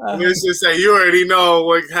 Let's just say you already know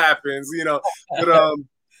what happens,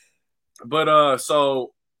 But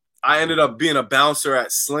so I ended up being a bouncer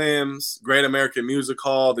at Slim's, Great American Music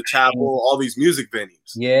Hall, the Chapel, all these music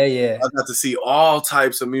venues. Yeah. I got to see all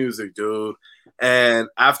types of music, dude. And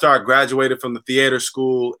after I graduated from the theater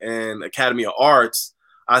school and Academy of Arts,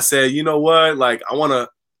 I said, you know what? Like,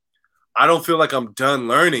 I don't feel like I'm done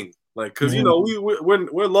learning. Like, cause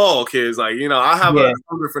we're Lowell kids. Like, I have a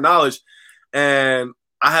hunger for knowledge, and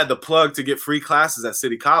I had the plug to get free classes at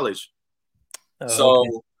City College. So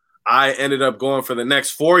I ended up going for the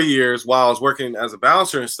next 4 years while I was working as a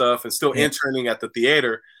bouncer and stuff, and still interning at the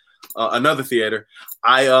theater, another theater.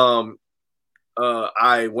 I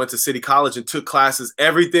went to City College and took classes,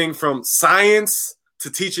 everything from science to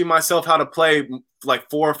teaching myself how to play like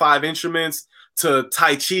 4 or 5 instruments, to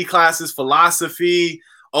Tai Chi classes, philosophy,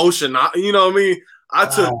 ocean. You know what I mean? I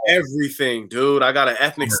took everything, dude. I got an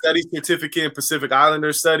ethnic studies certificate in Pacific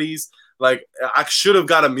Islander studies. Like, I should have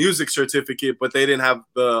got a music certificate, but they didn't have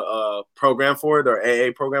the program for it, or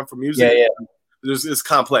AA program for music. Yeah. It's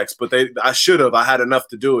complex, but I should have. I had enough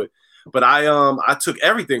to do it. But I took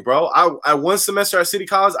everything, bro. I one semester at City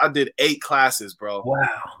College, I did 8 classes, bro. Wow.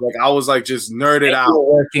 Like, I was like just nerded out. You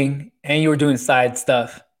were working and you were doing side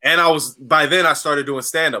stuff. And by then I started doing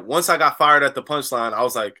stand-up. Once I got fired at the Punchline, I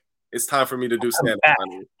was like, it's time for me to do stand-up.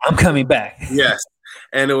 I'm coming back. Yes.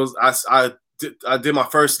 And it was I did my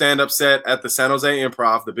first stand-up set at the San Jose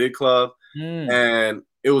Improv, the big club. And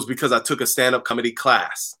it was because I took a stand-up comedy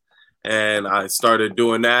class. And I started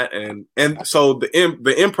doing that, and so the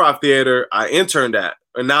improv theater I interned at,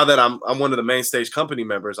 and now that I'm one of the main stage company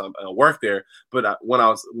members, I work there. But when I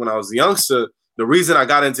was a youngster, the reason I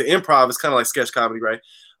got into improv is kind of like sketch comedy, right?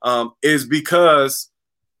 Is because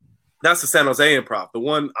that's the San Jose Improv. The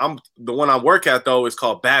one I work at though is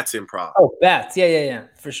called Bats Improv. Oh, Bats, yeah,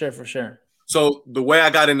 for sure. So the way I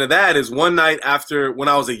got into that is one night after, when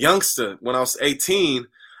I was a youngster, when I was 18.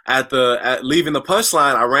 At leaving the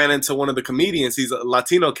Punchline, I ran into one of the comedians. He's a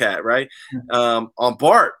Latino cat, right? On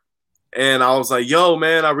BART. And I was like, yo,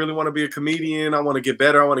 man, I really want to be a comedian. I want to get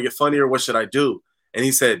better. I want to get funnier. What should I do? And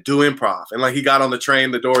he said, do improv. And like, he got on the train,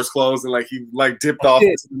 the doors closed, and like he like dipped off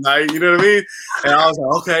into the night. You know what I mean? And I was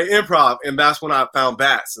like, okay, improv. And that's when I found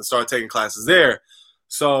Bats and started taking classes there.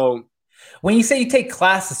 So when you say you take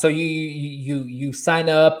classes, so you sign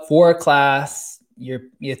up for a class.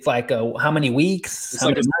 It's like how many weeks? It's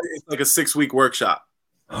like a 6-week workshop.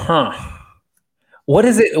 Huh. What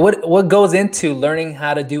is it? What goes into learning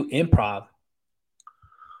how to do improv?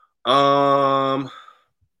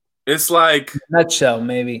 It's like, nutshell,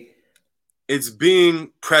 maybe. It's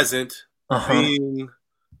being present, being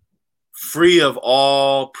free of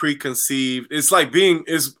all preconceived. It's like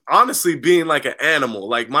honestly being like an animal.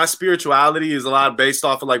 Like, my spirituality is a lot based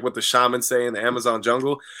off of like what the shamans say in the Amazon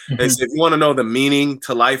jungle. They say, if you want to know the meaning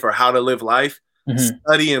to life or how to live life,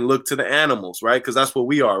 study and look to the animals, right? Because that's what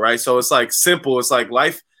we are, right? So it's like simple. It's like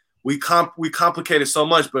life. We complicate it so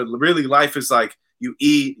much, but really life is like, you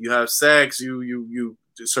eat, you have sex, you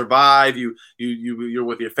survive, you're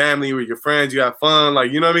with your family, with your friends, you have fun.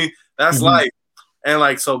 Like, you know what I mean? That's life. And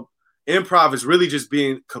like, so improv is really just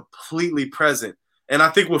being completely present. And I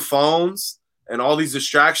think with phones and all these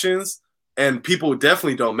distractions, and people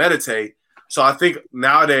definitely don't meditate. So I think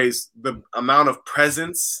nowadays the amount of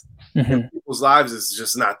presence in people's lives is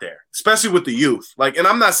just not there, especially with the youth. Like, and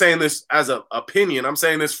I'm not saying this as an opinion. I'm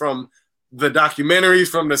saying this from the documentaries,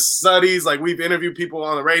 from the studies. Like, we've interviewed people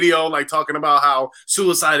on the radio, like talking about how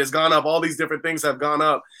suicide has gone up. All these different things have gone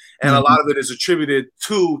up. And a lot of it is attributed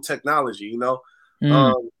to technology, you know?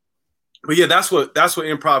 But yeah, that's what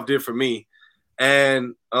improv did for me.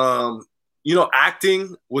 And,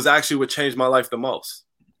 acting was actually what changed my life the most.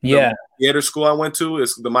 Yeah. The theater school I went to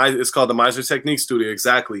it's called the Meisner Technique Studio.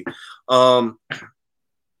 Exactly.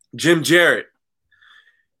 Jim Jarrett,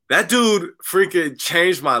 that dude freaking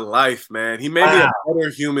changed my life, man. He made me a better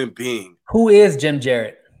human being. Who is Jim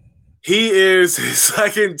Jarrett? He is he's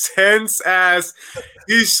like intense as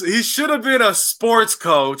he should have been a sports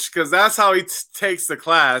coach because that's how he takes the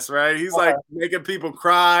class, right? He's like making people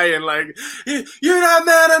cry and like you're not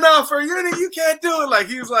man enough or you can't do it. Like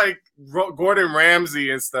he's like Gordon Ramsay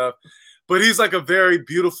and stuff, but he's like a very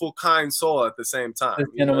beautiful, kind soul at the same time. This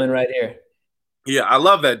gentleman right here. Yeah, I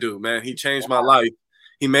love that dude, man. He changed my life.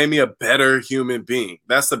 He made me a better human being.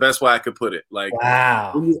 That's the best way I could put it. Like,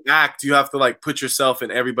 wow. When you act, you have to like put yourself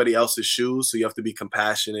in everybody else's shoes. So you have to be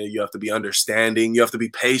compassionate. You have to be understanding. You have to be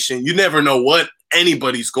patient. You never know what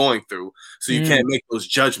anybody's going through. So you can't make those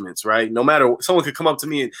judgments, right? No matter, someone could come up to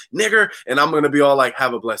me and nigger, and I'm going to be all like,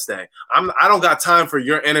 have a blessed day. I don't got time for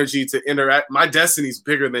your energy to interact. My destiny's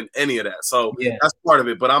bigger than any of that. So that's part of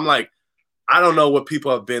it. But I'm like, I don't know what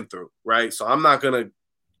people have been through, right? So I'm not going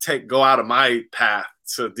to go out of my path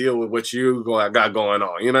to deal with what you got going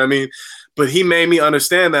on. You know what I mean? But he made me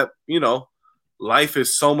understand that, life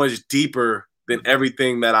is so much deeper than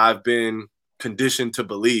everything that I've been conditioned to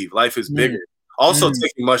believe. Life is bigger. Also,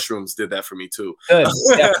 taking mushrooms did that for me too. Good.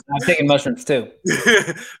 Yeah, I'm taking mushrooms too.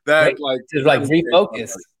 That like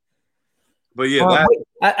refocus. But yeah,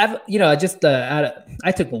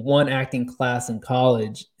 I took one acting class in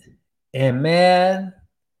college, and man,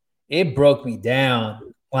 it broke me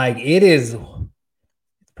down. Like it's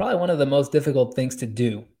probably one of the most difficult things to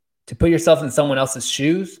do, to put yourself in someone else's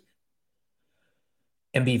shoes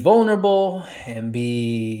and be vulnerable and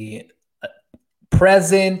be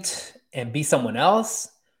present and be someone else.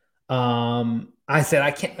 I said,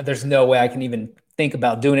 I can't, there's no way I can even think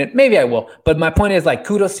about doing it. Maybe I will. But my point is, like,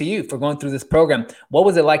 kudos to you for going through this program. What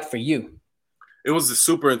was it like for you? It was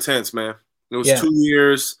super intense, man. It was 2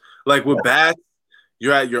 years. Like with BATS,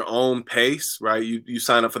 you're at your own pace, right? You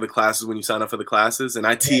sign up for the classes when you sign up for the classes. And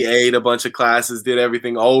I TA'd a bunch of classes, did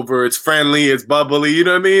everything over. It's friendly, it's bubbly, you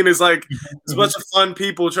know what I mean? It's like it's a bunch of fun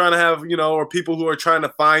people trying to have, or people who are trying to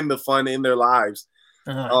find the fun in their lives.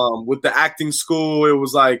 With the acting school, it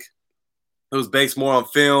was based more on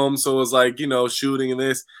film. So it was like, shooting and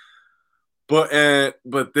this. But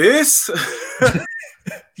this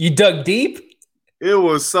you dug deep? It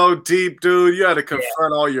was so deep, dude. You had to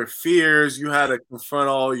confront all your fears. You had to confront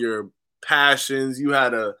all your passions. You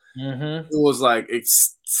had to. It was like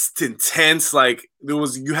it's intense. Like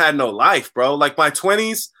you had no life, bro. Like my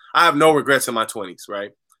 20s, I have no regrets in my 20s,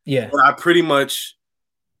 right? Yeah. But I pretty much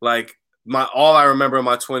all I remember in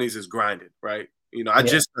my 20s is grinding, right? I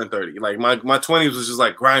just turned 30. Like my 20s was just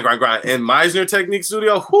like grind. And Meisner Technique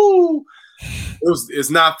Studio,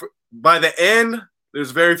 it's not by the end.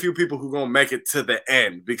 There's very few people who are going to make it to the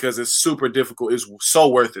end because it's super difficult. It's so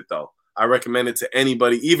worth it, though. I recommend it to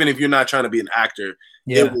anybody, even if you're not trying to be an actor.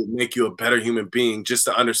 Yeah. It will make you a better human being just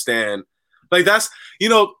to understand. Like that's,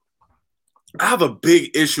 I have a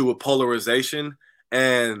big issue with polarization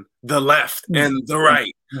and the left and the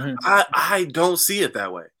right. I don't see it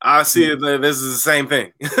that way. I see it that this is the same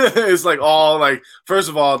thing. It's like first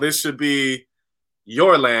of all, this should be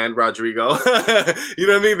your land, Rodrigo. You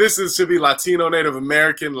know what I mean? This should be Latino Native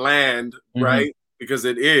American land, right? Because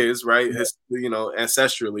it is, right?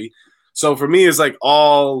 Ancestrally. So for me, it's like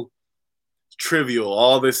all trivial,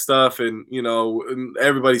 all this stuff, and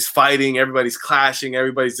everybody's fighting, everybody's clashing,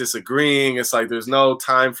 everybody's disagreeing. It's like there's no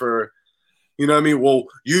time for, you know what I mean? Well,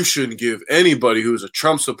 you shouldn't give anybody who's a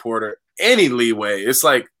Trump supporter any leeway. It's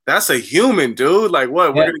like that's a human, dude. Like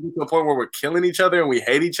what? We're gonna get to a point where we're killing each other and we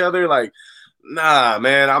hate each other, like. Nah,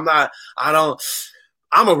 man, I'm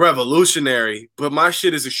a revolutionary, but my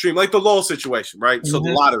shit is extreme. Like the Lowell situation, right? So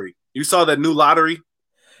the lottery. You saw that new lottery?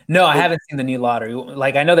 No, I haven't seen the new lottery.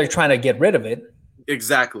 Like I know they're trying to get rid of it.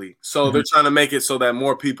 Exactly. So they're trying to make it so that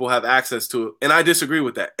more people have access to it. And I disagree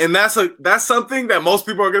with that. And that's something that most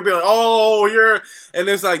people are gonna be like, oh, and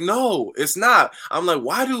it's like, no, it's not. I'm like,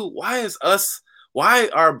 why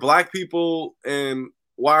are Black people and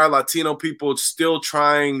why are Latino people still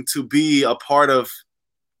trying to be a part of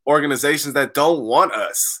organizations that don't want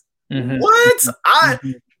us? What?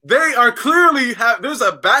 They are clearly there's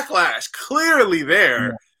a backlash clearly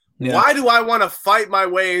there. Yeah. Why do I want to fight my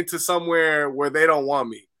way into somewhere where they don't want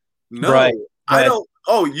me? No, right. I don't.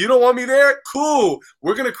 Oh, you don't want me there? Cool.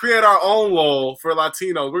 We're going to create our own Lowell for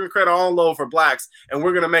Latinos. We're going to create our own Lowell for Blacks, and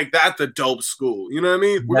we're going to make that the dope school. You know what I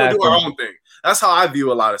mean? We're going to do our own thing. That's how I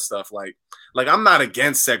view a lot of stuff. Like I'm not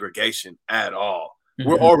against segregation at all.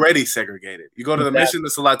 We're already segregated. You go to the Mission,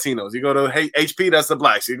 that's the Latinos. You go to HP, that's the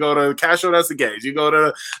Blacks. You go to Castro, that's the gays. You go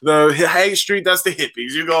to the Hay Street, that's the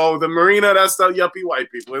hippies. You go to the Marina, that's the yuppie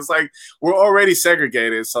white people. It's like we're already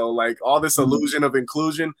segregated. So like all this illusion of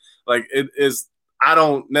inclusion, like it is. I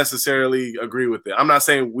don't necessarily agree with it. I'm not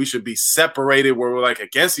saying we should be separated where we're like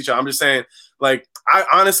against each other. I'm just saying, like, I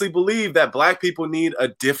honestly believe that Black people need a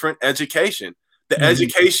different education. The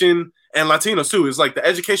education, and Latinos too, is like the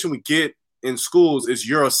education we get in schools is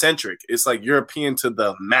Eurocentric. It's like European to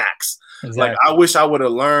the max. Exactly. Like, I wish I would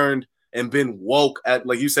have learned and been woke at,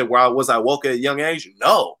 like you said, where I woke at a young age?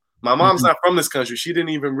 No. My mom's not from this country. She didn't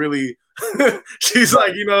even really, she's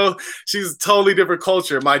like, you know, she's totally different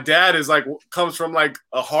culture. My dad is like, comes from like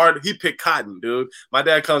he picked cotton, dude. My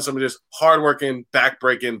dad comes from just hardworking,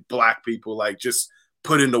 backbreaking Black people, like just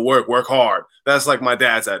put in the work hard. That's like my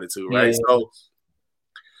dad's attitude, right? Yeah. So,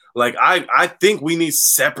 like, I think we need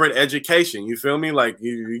separate education. You feel me? Like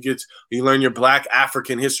you learn your Black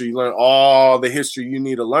African history. You learn all the history you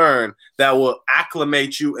need to learn that will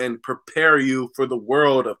acclimate you and prepare you for the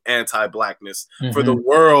world of anti-Blackness, for the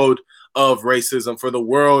world of racism, for the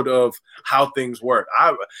world of how things work.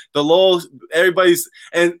 Everybody's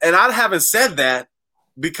and I haven't said that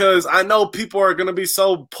because I know people are going to be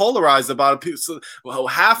so polarized about it. So,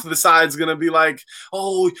 half of the side's going to be like,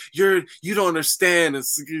 oh, you don't understand.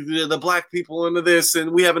 It's the Black people into this,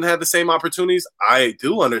 and we haven't had the same opportunities. I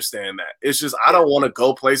do understand that. It's just I don't want to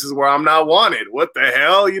go places where I'm not wanted. What the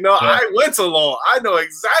hell? You know, I went to Lowell. I know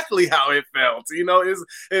exactly how it felt. You know,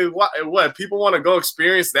 what people want to go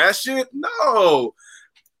experience that shit? No.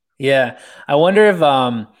 Yeah. I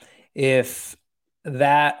wonder if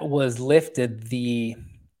that was lifted, the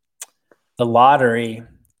lottery,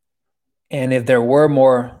 and if there were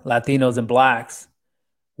more Latinos and Blacks,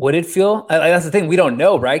 would it feel that's the thing, we don't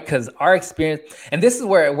know, right? Because our experience, and this is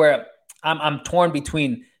where I'm torn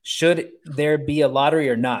between should there be a lottery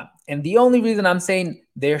or not. And the only reason I'm saying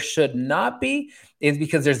there should not be is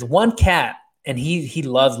because there's one cat and he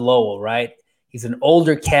loves Lowell, right? He's an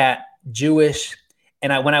older cat, Jewish.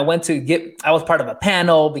 And when I went to I was part of a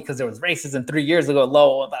panel because there was racism 3 years ago at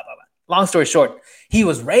Lowell, blah, blah, blah. Long story short, he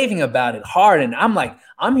was raving about it hard. And I'm like,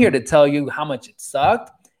 I'm here to tell you how much it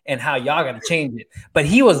sucked and how y'all got to change it. But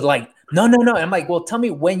he was like, no. And I'm like, well, tell me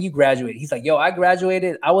when you graduated. He's like, yo, I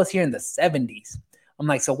graduated. I was here in the 70s. I'm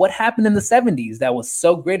like, so what happened in the 70s that was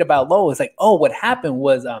so great about Lowell? It's like, oh, what happened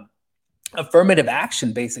was affirmative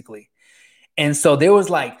action, basically. And so there was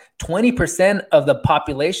like 20% of the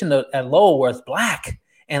population at Lowell was Black,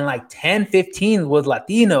 and like 10, 15 was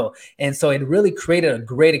Latino. And so it really created a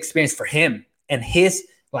great experience for him and his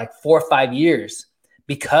like 4 or 5 years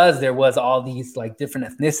because there was all these like different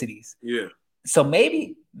ethnicities. Yeah. So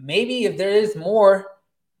maybe if there is more,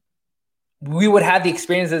 we would have the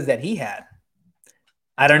experiences that he had.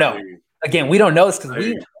 I don't know. Again, we don't know this because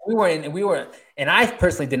we were, and I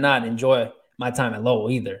personally did not enjoy my time at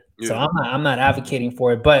Lowell either. Yeah. So I'm not advocating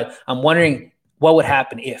for it, but I'm wondering what would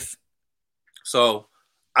happen if. So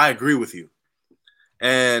I agree with you.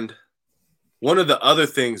 And one of the other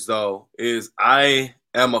things though is I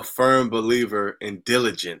am a firm believer in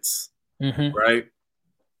diligence, right?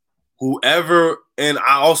 Whoever, and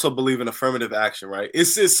I also believe in affirmative action, right?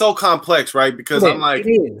 It's so complex, right? Because I'm like,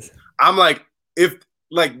 if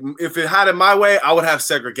it had it my way, I would have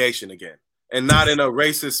segregation again. And not in a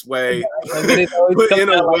racist way, but in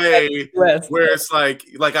a way where it's like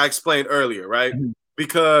I explained earlier, right?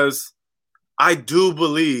 Because I do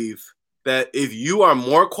believe that if you are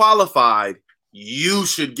more qualified, you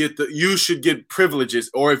should get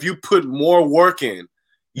privileges, or if you put more work in,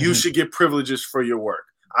 you should get privileges for your work.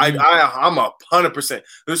 I'm 100%.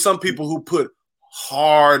 There's some people who put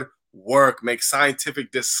hard work, make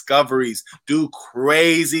scientific discoveries, do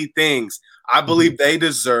crazy things. I believe they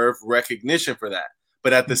deserve recognition for that.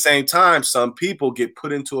 But at the same time, some people get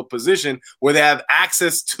put into a position where they have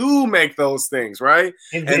access to make those things, right?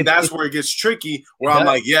 And that's where it gets tricky, where I'm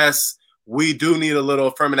like, yes, we do need a little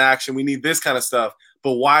affirmative action. We need this kind of stuff.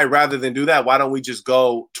 But why, rather than do that, why don't we just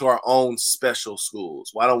go to our own special schools?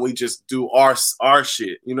 Why don't we just do our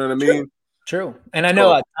shit? You know what I mean? True. And I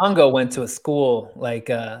know Tongo went to a school like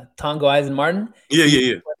Tongo Eisen Martin. Yeah.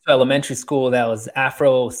 Went to elementary school that was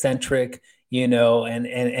Afrocentric, you know, and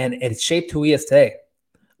it shaped who he is today.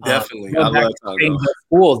 Definitely. I love Tongo.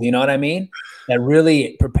 Schools, you know what I mean? That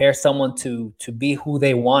really prepare someone to be who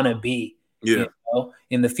they want to be. Yeah. You know,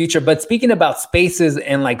 in the future. But speaking about spaces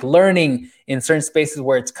and like learning in certain spaces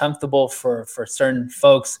where it's comfortable for certain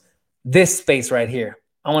folks, this space right here,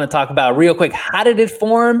 I want to talk about real quick. How did it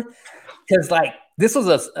form? Because like this was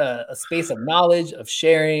a space of knowledge, of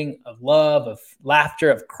sharing, of love, of laughter,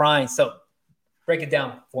 of crying. So break it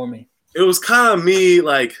down for me. It was kind of me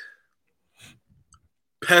like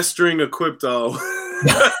pestering Equipto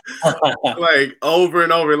like over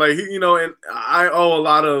and over. Like, you know, and I owe a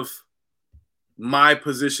lot of my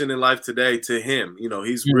position in life today to him. You know,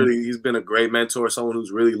 he's been a great mentor, someone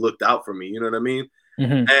who's really looked out for me. You know what I mean?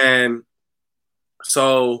 Mm-hmm. And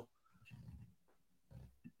so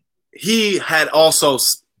he had also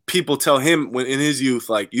people tell him when in his youth,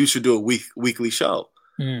 like, you should do a weekly show.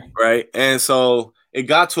 Right. And so it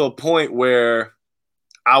got to a point where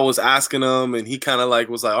I was asking him and he kind of like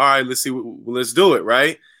was like, all right, let's do it.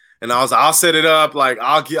 Right. And I was like, I'll set it up. Like,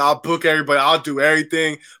 I'll book everybody. I'll do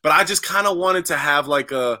everything. But I just kind of wanted to have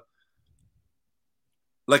like a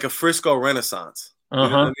Frisco Renaissance. You know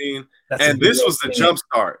what I mean? And this was the jump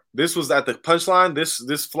start. This was at the Punchline.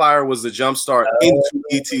 This flyer was the jump start into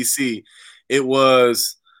ETC. It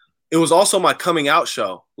was also my coming out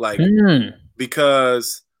show. Like,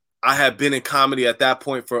 because I had been in comedy at that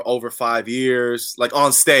point for over 5 years, like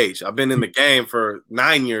on stage. I've been in the game for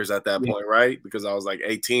 9 years at that point, right? Because I was like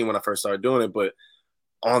 18 when I first started doing it, but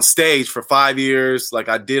on stage for 5 years, like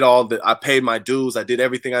I paid my dues. I did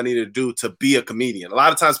everything I needed to do to be a comedian. A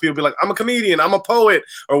lot of times people be like, I'm a comedian, I'm a poet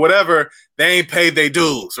or whatever. They ain't paid their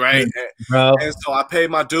dues, right? And so I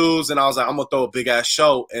paid my dues and I was like, I'm gonna throw a big ass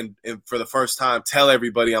show and for the first time, tell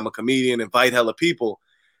everybody I'm a comedian, invite hella people.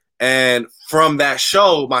 And from that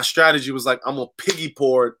show, my strategy was like, I'm a diving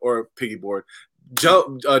board,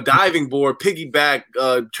 piggyback,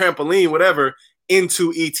 trampoline, whatever,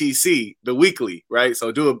 into ETC, the weekly, right?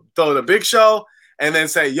 So throw the big show and then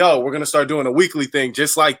say, yo, we're going to start doing a weekly thing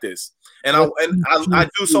just like this. And I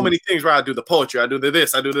do so many things, right? I do the poetry, I do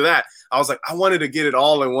this, I do that. I was like, I wanted to get it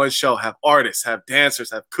all in one show, have artists, have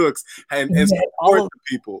dancers, have cooks, and support the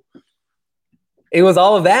people. It was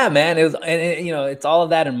all of that, man. It was, and it's all of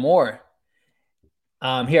that and more.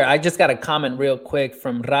 Here, I just got a comment real quick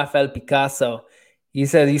from Rafael Picasso. He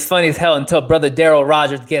says he's funny as hell until brother Daryl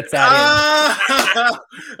Rogers gets at him.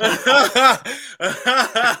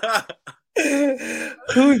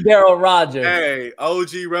 Who's Daryl Rogers? Hey, OG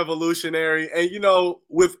revolutionary.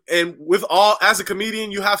 And with all, as a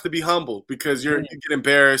comedian, you have to be humble because you get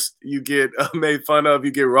embarrassed, you get made fun of,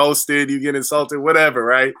 you get roasted, you get insulted, whatever,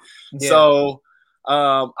 right? Yeah. So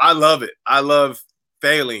I love it. I love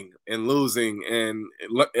failing and losing, and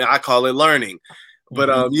I call it learning.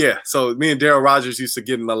 But so me and Daryl Rogers used to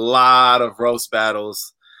get in a lot of roast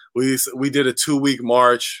battles. We did a 2-week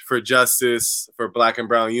march for justice, for Black and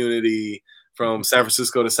Brown unity, from San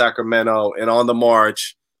Francisco to Sacramento. And on the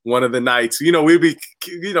march, one of the nights, we'd be,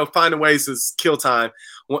 finding ways to kill time.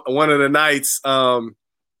 One of the nights,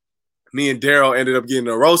 me and Daryl ended up getting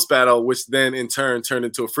a roast battle, which then in turn turned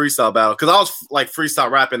into a freestyle battle. Cause I was like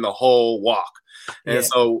freestyle rapping the whole walk. And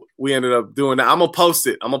so we ended up doing that. I'm gonna post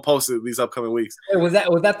it these upcoming weeks. Hey, was that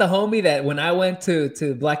the homie that when I went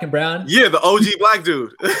to Black and Brown? Yeah, the OG black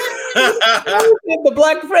dude. The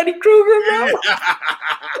Black Freddy Krueger, bro.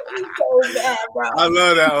 So bad, bro. I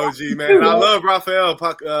love that OG, man. I love Raphael.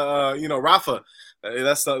 Rafa.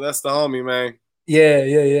 That's the homie, man. Yeah.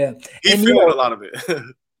 He feeling a lot of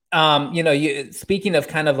it. Speaking of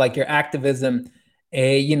kind of like your activism,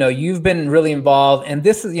 you've been really involved, and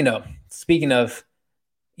this is, speaking of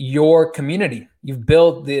your community, you've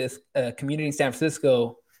built this community in San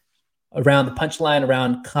Francisco around the Punchline,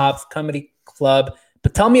 around Cobb's Comedy Club.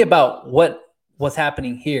 But tell me about what was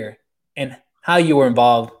happening here and how you were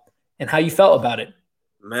involved and how you felt about it.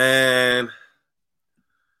 Man,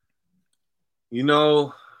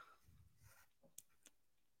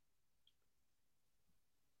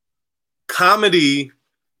 comedy,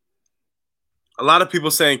 a lot of people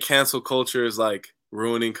saying cancel culture is like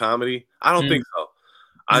ruining comedy. I don't think so.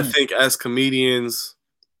 I think as comedians,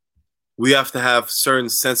 we have to have certain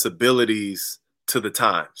sensibilities to the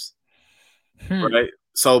times, right?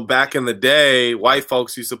 So back in the day, white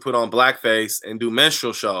folks used to put on blackface and do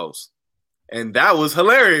minstrel shows, and that was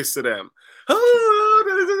hilarious to them.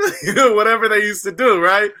 Whatever they used to do,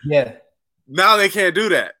 right? Yeah. Now they can't do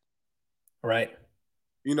that, right?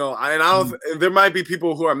 And I don't. There might be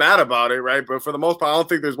people who are mad about it, right? But for the most part, I don't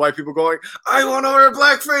think there's white people going, "I want to wear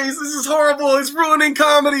blackface. This is horrible. It's ruining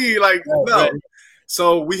comedy." Like, no. Right.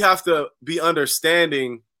 So we have to be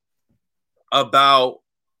understanding about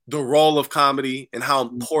the role of comedy and how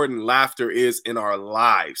important laughter is in our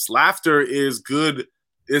lives. Laughter is good.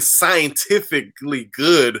 It's scientifically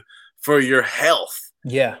good for your health.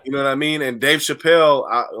 Yeah. You know what I mean? And Dave Chappelle,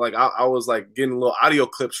 I was like getting little audio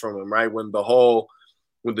clips from him, right? When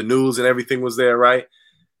the news and everything was there, right?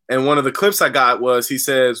 And one of the clips I got was he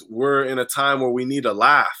says, we're in a time where we need a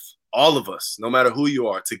laugh. All of us, no matter who you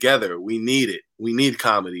are, together, we need it. We need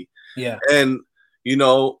comedy. Yeah. And,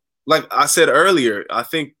 like I said earlier, I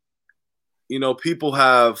think, people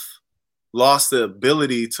have lost the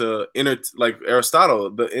ability to like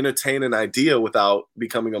Aristotle, the entertain an idea without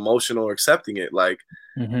becoming emotional or accepting it. Like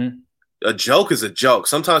a joke is a joke.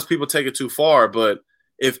 Sometimes people take it too far, but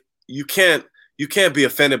if you can't be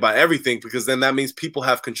offended by everything, because then that means people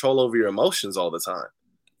have control over your emotions all the time.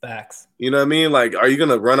 Facts. You know what I mean? Like, are you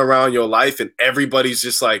gonna run around your life and everybody's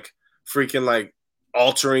just like freaking like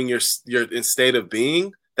altering your state of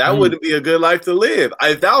being? That wouldn't be a good life to live.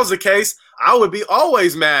 If that was the case, I would be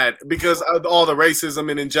always mad because of all the racism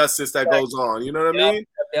and injustice that goes on. You know what I mean?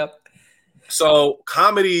 Yep. So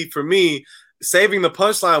comedy for me, Saving the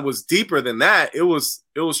Punchline was deeper than that. It was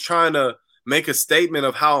trying to make a statement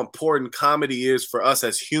of how important comedy is for us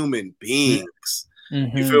as human beings.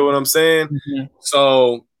 You feel what I'm saying?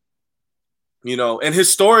 So, you know, and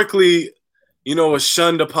historically, you know, was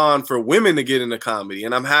shunned upon for women to get into comedy.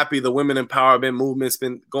 And I'm happy the women empowerment movement's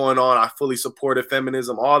been going on. I fully supported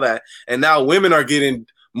feminism, all that. And now women are getting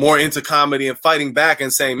more into comedy and fighting back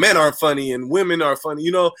and saying men aren't funny and women are funny,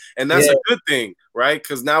 you know, and that's a good thing, right?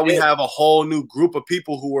 Because now we have a whole new group of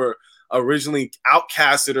people who were originally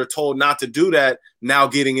outcasted or told not to do that, now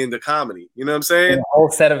getting into comedy. You know what I'm saying? A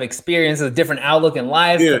whole set of experiences, a different outlook in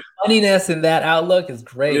life. The funniness in that outlook is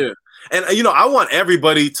great. Yeah. And, you know, I want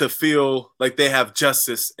everybody to feel like they have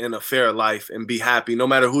justice in a fair life and be happy, no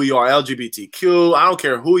matter who you are, LGBTQ, I don't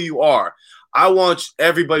care who you are. I want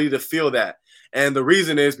everybody to feel that. And the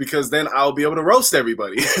reason is because then I'll be able to roast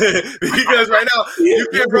everybody. Because right now, you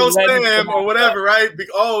can't roast them or whatever, right?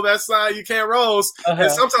 That's not, you can't roast. And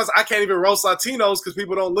sometimes I can't even roast Latinos because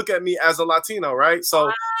people don't look at me as a Latino, right?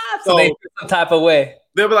 So they feel some type of way.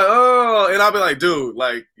 They'll be like, oh, and I'll be like, dude,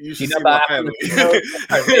 like, you should see my family.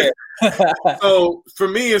 So for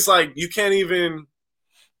me, it's like, you can't even,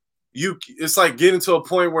 it's like getting to a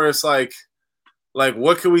point where it's like,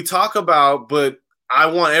 what can we talk about? But I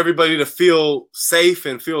want everybody to feel safe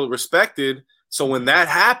and feel respected. So when that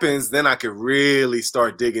happens, then I can really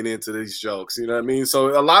start digging into these jokes. You know what I mean?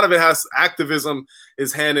 So a lot of it has activism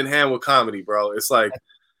is hand in hand with comedy, bro. It's like,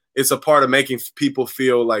 it's a part of making people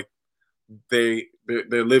feel like they're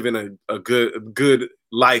living a good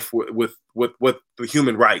life with the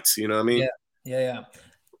human rights. You know what I mean? Yeah.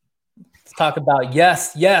 Let's talk about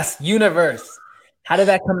yes, universe. How did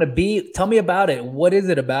that come to be? Tell me about it. What is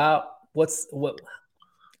it about?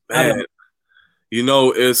 Man, you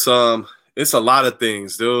know, it's a lot of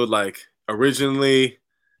things, dude. Like originally,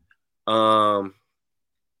 I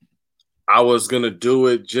was gonna do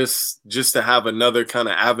it just to have another kind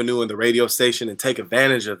of avenue in the radio station and take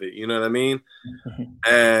advantage of it. You know what I mean?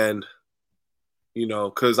 And you know,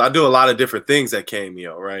 because I do a lot of different things at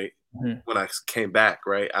KMEO, right? When I came back,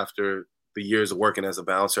 right after the years of working as a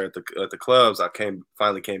bouncer at the clubs, I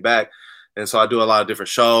finally came back, and so I do a lot of different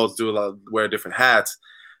shows, wear different hats.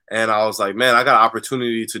 And I was like, man, I got an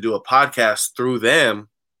opportunity to do a podcast through them.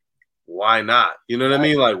 Why not? You know what I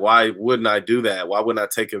mean? Like, why wouldn't I do that? Why wouldn't I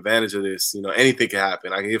take advantage of this? You know, anything can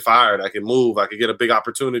happen. I can get fired. I can move. I could get a big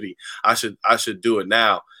opportunity. I should do it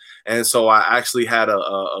now. And so I actually had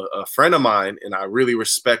a friend of mine, and I really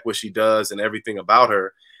respect what she does and everything about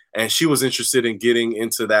her. And she was interested in getting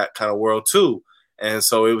into that kind of world too. And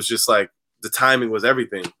so it was just like the timing was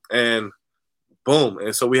everything. And boom.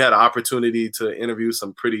 And so we had an opportunity to interview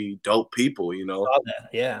some pretty dope people, you know?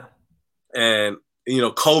 Yeah. And, you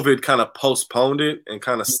know, COVID kind of postponed it and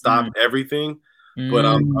kind of stopped everything. But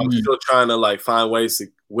I'm still trying to like find ways to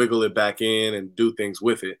wiggle it back in and do things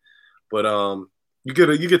with it. But you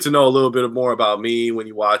get to know a little bit more about me when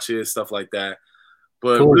you watch it, stuff like that.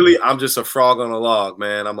 But cool. Really, I'm just a frog on a log,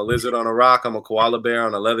 man. I'm a lizard on a rock. I'm a koala bear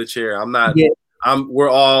on a leather chair. I'm not. Yeah. We're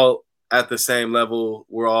all at the same level.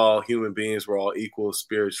 We're all human beings. We're all equal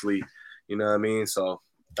spiritually. You know what I mean? So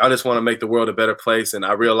I just want to make the world a better place. And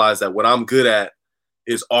I realize that what I'm good at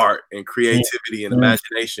is art and creativity and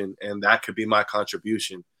imagination. And that could be my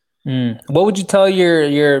contribution. What would you tell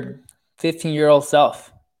your 15-year-old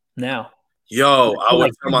self now? Yo, I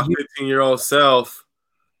would tell my 15-year-old self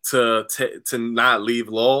to not leave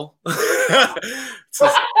Lowell,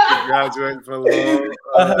 to graduate from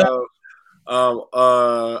Lowell.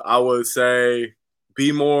 I would say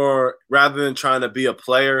be more, rather than trying to be a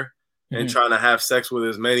player and trying to have sex with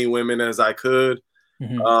as many women as I could,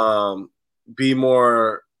 be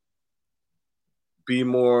more, it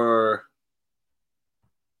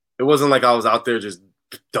wasn't like I was out there just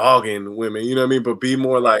dogging women, you know what I mean? But be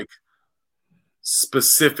more like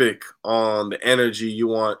specific on the energy you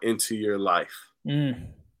want into your life.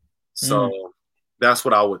 So that's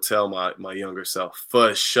what I would tell my younger self,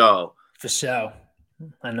 for sure. For sure.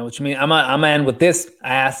 I know what you mean. I'm gonna end with this.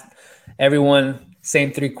 I asked everyone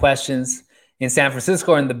same 3 questions in San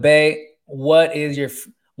Francisco or in the Bay. What is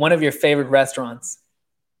one of your favorite restaurants?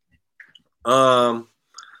 Well,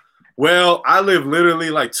 I live literally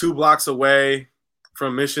like 2 blocks away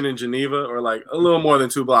from Mission in Geneva, or like a little more than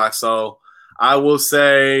 2 blocks. So I will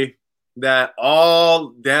say that all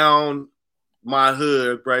down my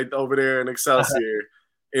hood, right over there in Excelsior,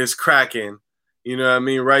 is cracking. You know what I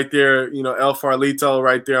mean? Right there, you know, El Farlito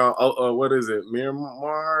right there on, what is it?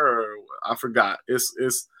 Miramar? Or I forgot. It's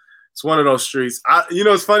one of those streets.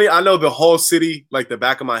 It's funny. I know the whole city like the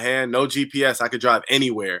back of my hand. No GPS. I could drive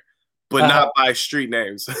anywhere, but not by street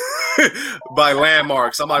names, by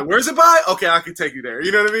landmarks. I'm like, where's it by? Okay, I can take you there.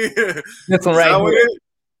 You know what I mean? This one right here.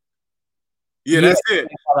 Yeah, that's it.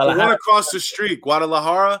 The one across the street,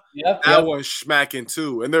 Guadalajara, that one's smacking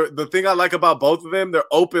too. And the thing I like about both of them, they're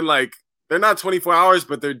open like, they're not 24 hours,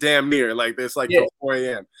 but they're damn near. Like, it's like till 4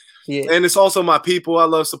 a.m. Yeah. And it's also my people. I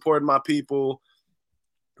love supporting my people.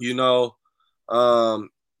 You know,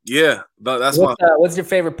 that's what's your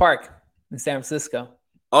favorite park in San Francisco?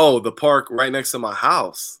 Oh, the park right next to my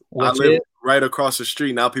house. I live right across the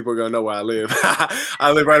street. Now people are going to know where I live.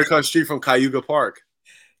 I live right across the street from Cayuga Park.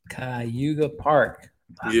 Cayuga Park.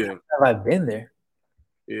 Yeah. I've been there.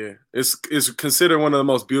 Yeah. It's considered one of the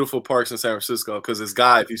most beautiful parks in San Francisco because this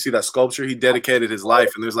guy, if you see that sculpture, he dedicated his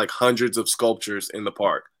life, and there's like hundreds of sculptures in the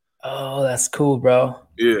park. Oh, that's cool, bro.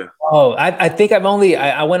 Yeah. Oh, I think I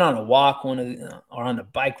went on a walk or on a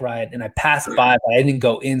bike ride, and I passed by, but I didn't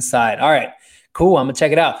go inside. All right. Cool. I'm going to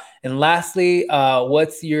check it out. And lastly,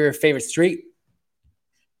 what's your favorite street?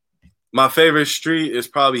 My favorite street is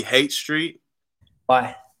probably Haight Street.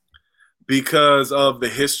 Why? Because of the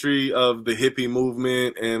history of the hippie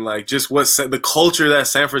movement and like just the culture that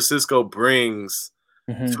San Francisco brings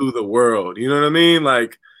to the world. You know what I mean?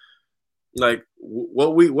 Like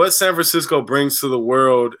what San Francisco brings to the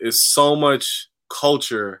world is so much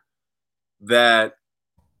culture that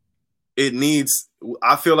it needs.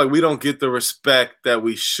 I feel like we don't get the respect that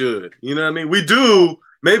we should. You know what I mean? We do.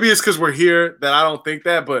 Maybe it's because we're here that I don't think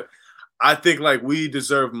that, but I think like we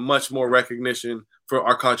deserve much more recognition for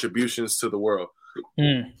our contributions to the world.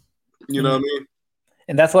 You know what I mean?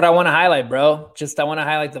 And that's what I want to highlight, bro. I want to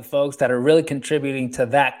highlight the folks that are really contributing to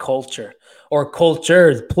that culture, or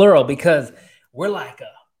cultures, plural, because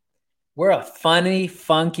we're a funny,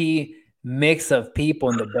 funky mix of people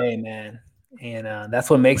in the Bay, man. And that's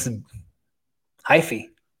what makes it hyphy.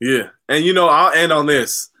 Yeah. And, you know, I'll end on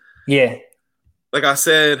this. Yeah. Like I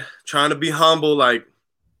said, trying to be humble, like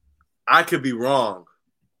I could be wrong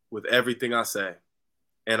with everything I say,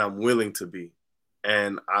 and I'm willing to be.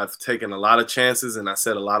 And I've taken a lot of chances, and I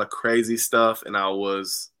said a lot of crazy stuff, and I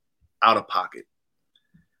was out of pocket.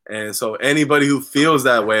 And so anybody who feels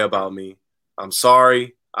that way about me, I'm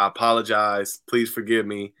sorry. I apologize. Please forgive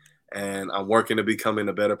me. And I'm working to becoming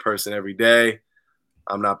a better person every day.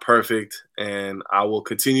 I'm not perfect, and I will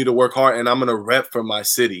continue to work hard, and I'm going to rep for my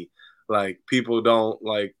city. Like people don't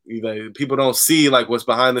see like what's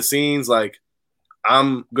behind the scenes. Like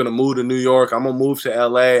I'm going to move to New York. I'm going to move to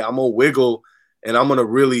LA. I'm going to wiggle, and I'm going to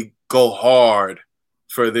really go hard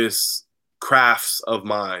for this crafts of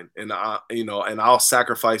mine. And and I'll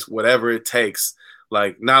sacrifice whatever it takes.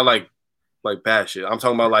 Like not like bad shit. I'm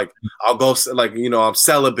talking about like I'll go like, I'm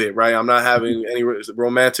celibate, right? I'm not having any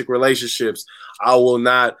romantic relationships. I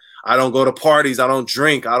don't go to parties. I don't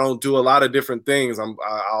drink. I don't do a lot of different things.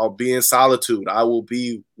 I'll be in solitude. I will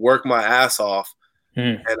work my ass off,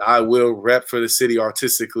 and I will rep for the city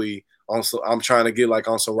artistically. Also, I'm trying to get like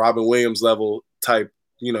on some Robin Williams level type.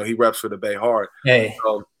 He reps for the Bay hard. Hey.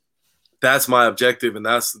 So that's my objective, and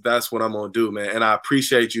that's what I'm gonna do, man. And I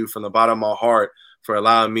appreciate you from the bottom of my heart for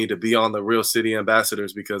allowing me to be on the Real City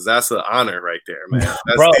Ambassadors, because that's an honor right there, man.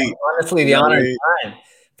 That's bro, deep. Honestly, the honor is mine.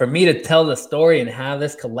 For me to tell the story and have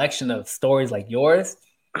this collection of stories like yours,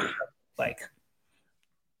 like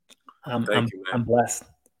I'm blessed.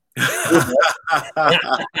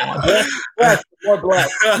 More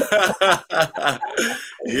blessed.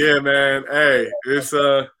 Yeah, man. Hey, it's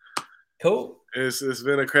cool. It's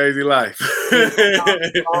been a crazy life.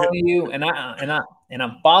 I'm following you, and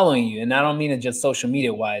I'm following you, and I don't mean it just social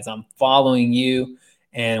media wise. I'm following you,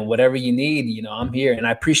 and whatever you need, I'm here, and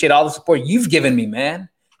I appreciate all the support you've given me, man,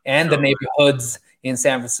 and the neighborhoods in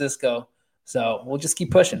San Francisco. So we'll just keep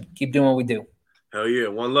pushing, keep doing what we do. Hell yeah,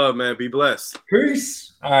 one love, man. Be blessed.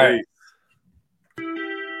 Peace. All right. Peace.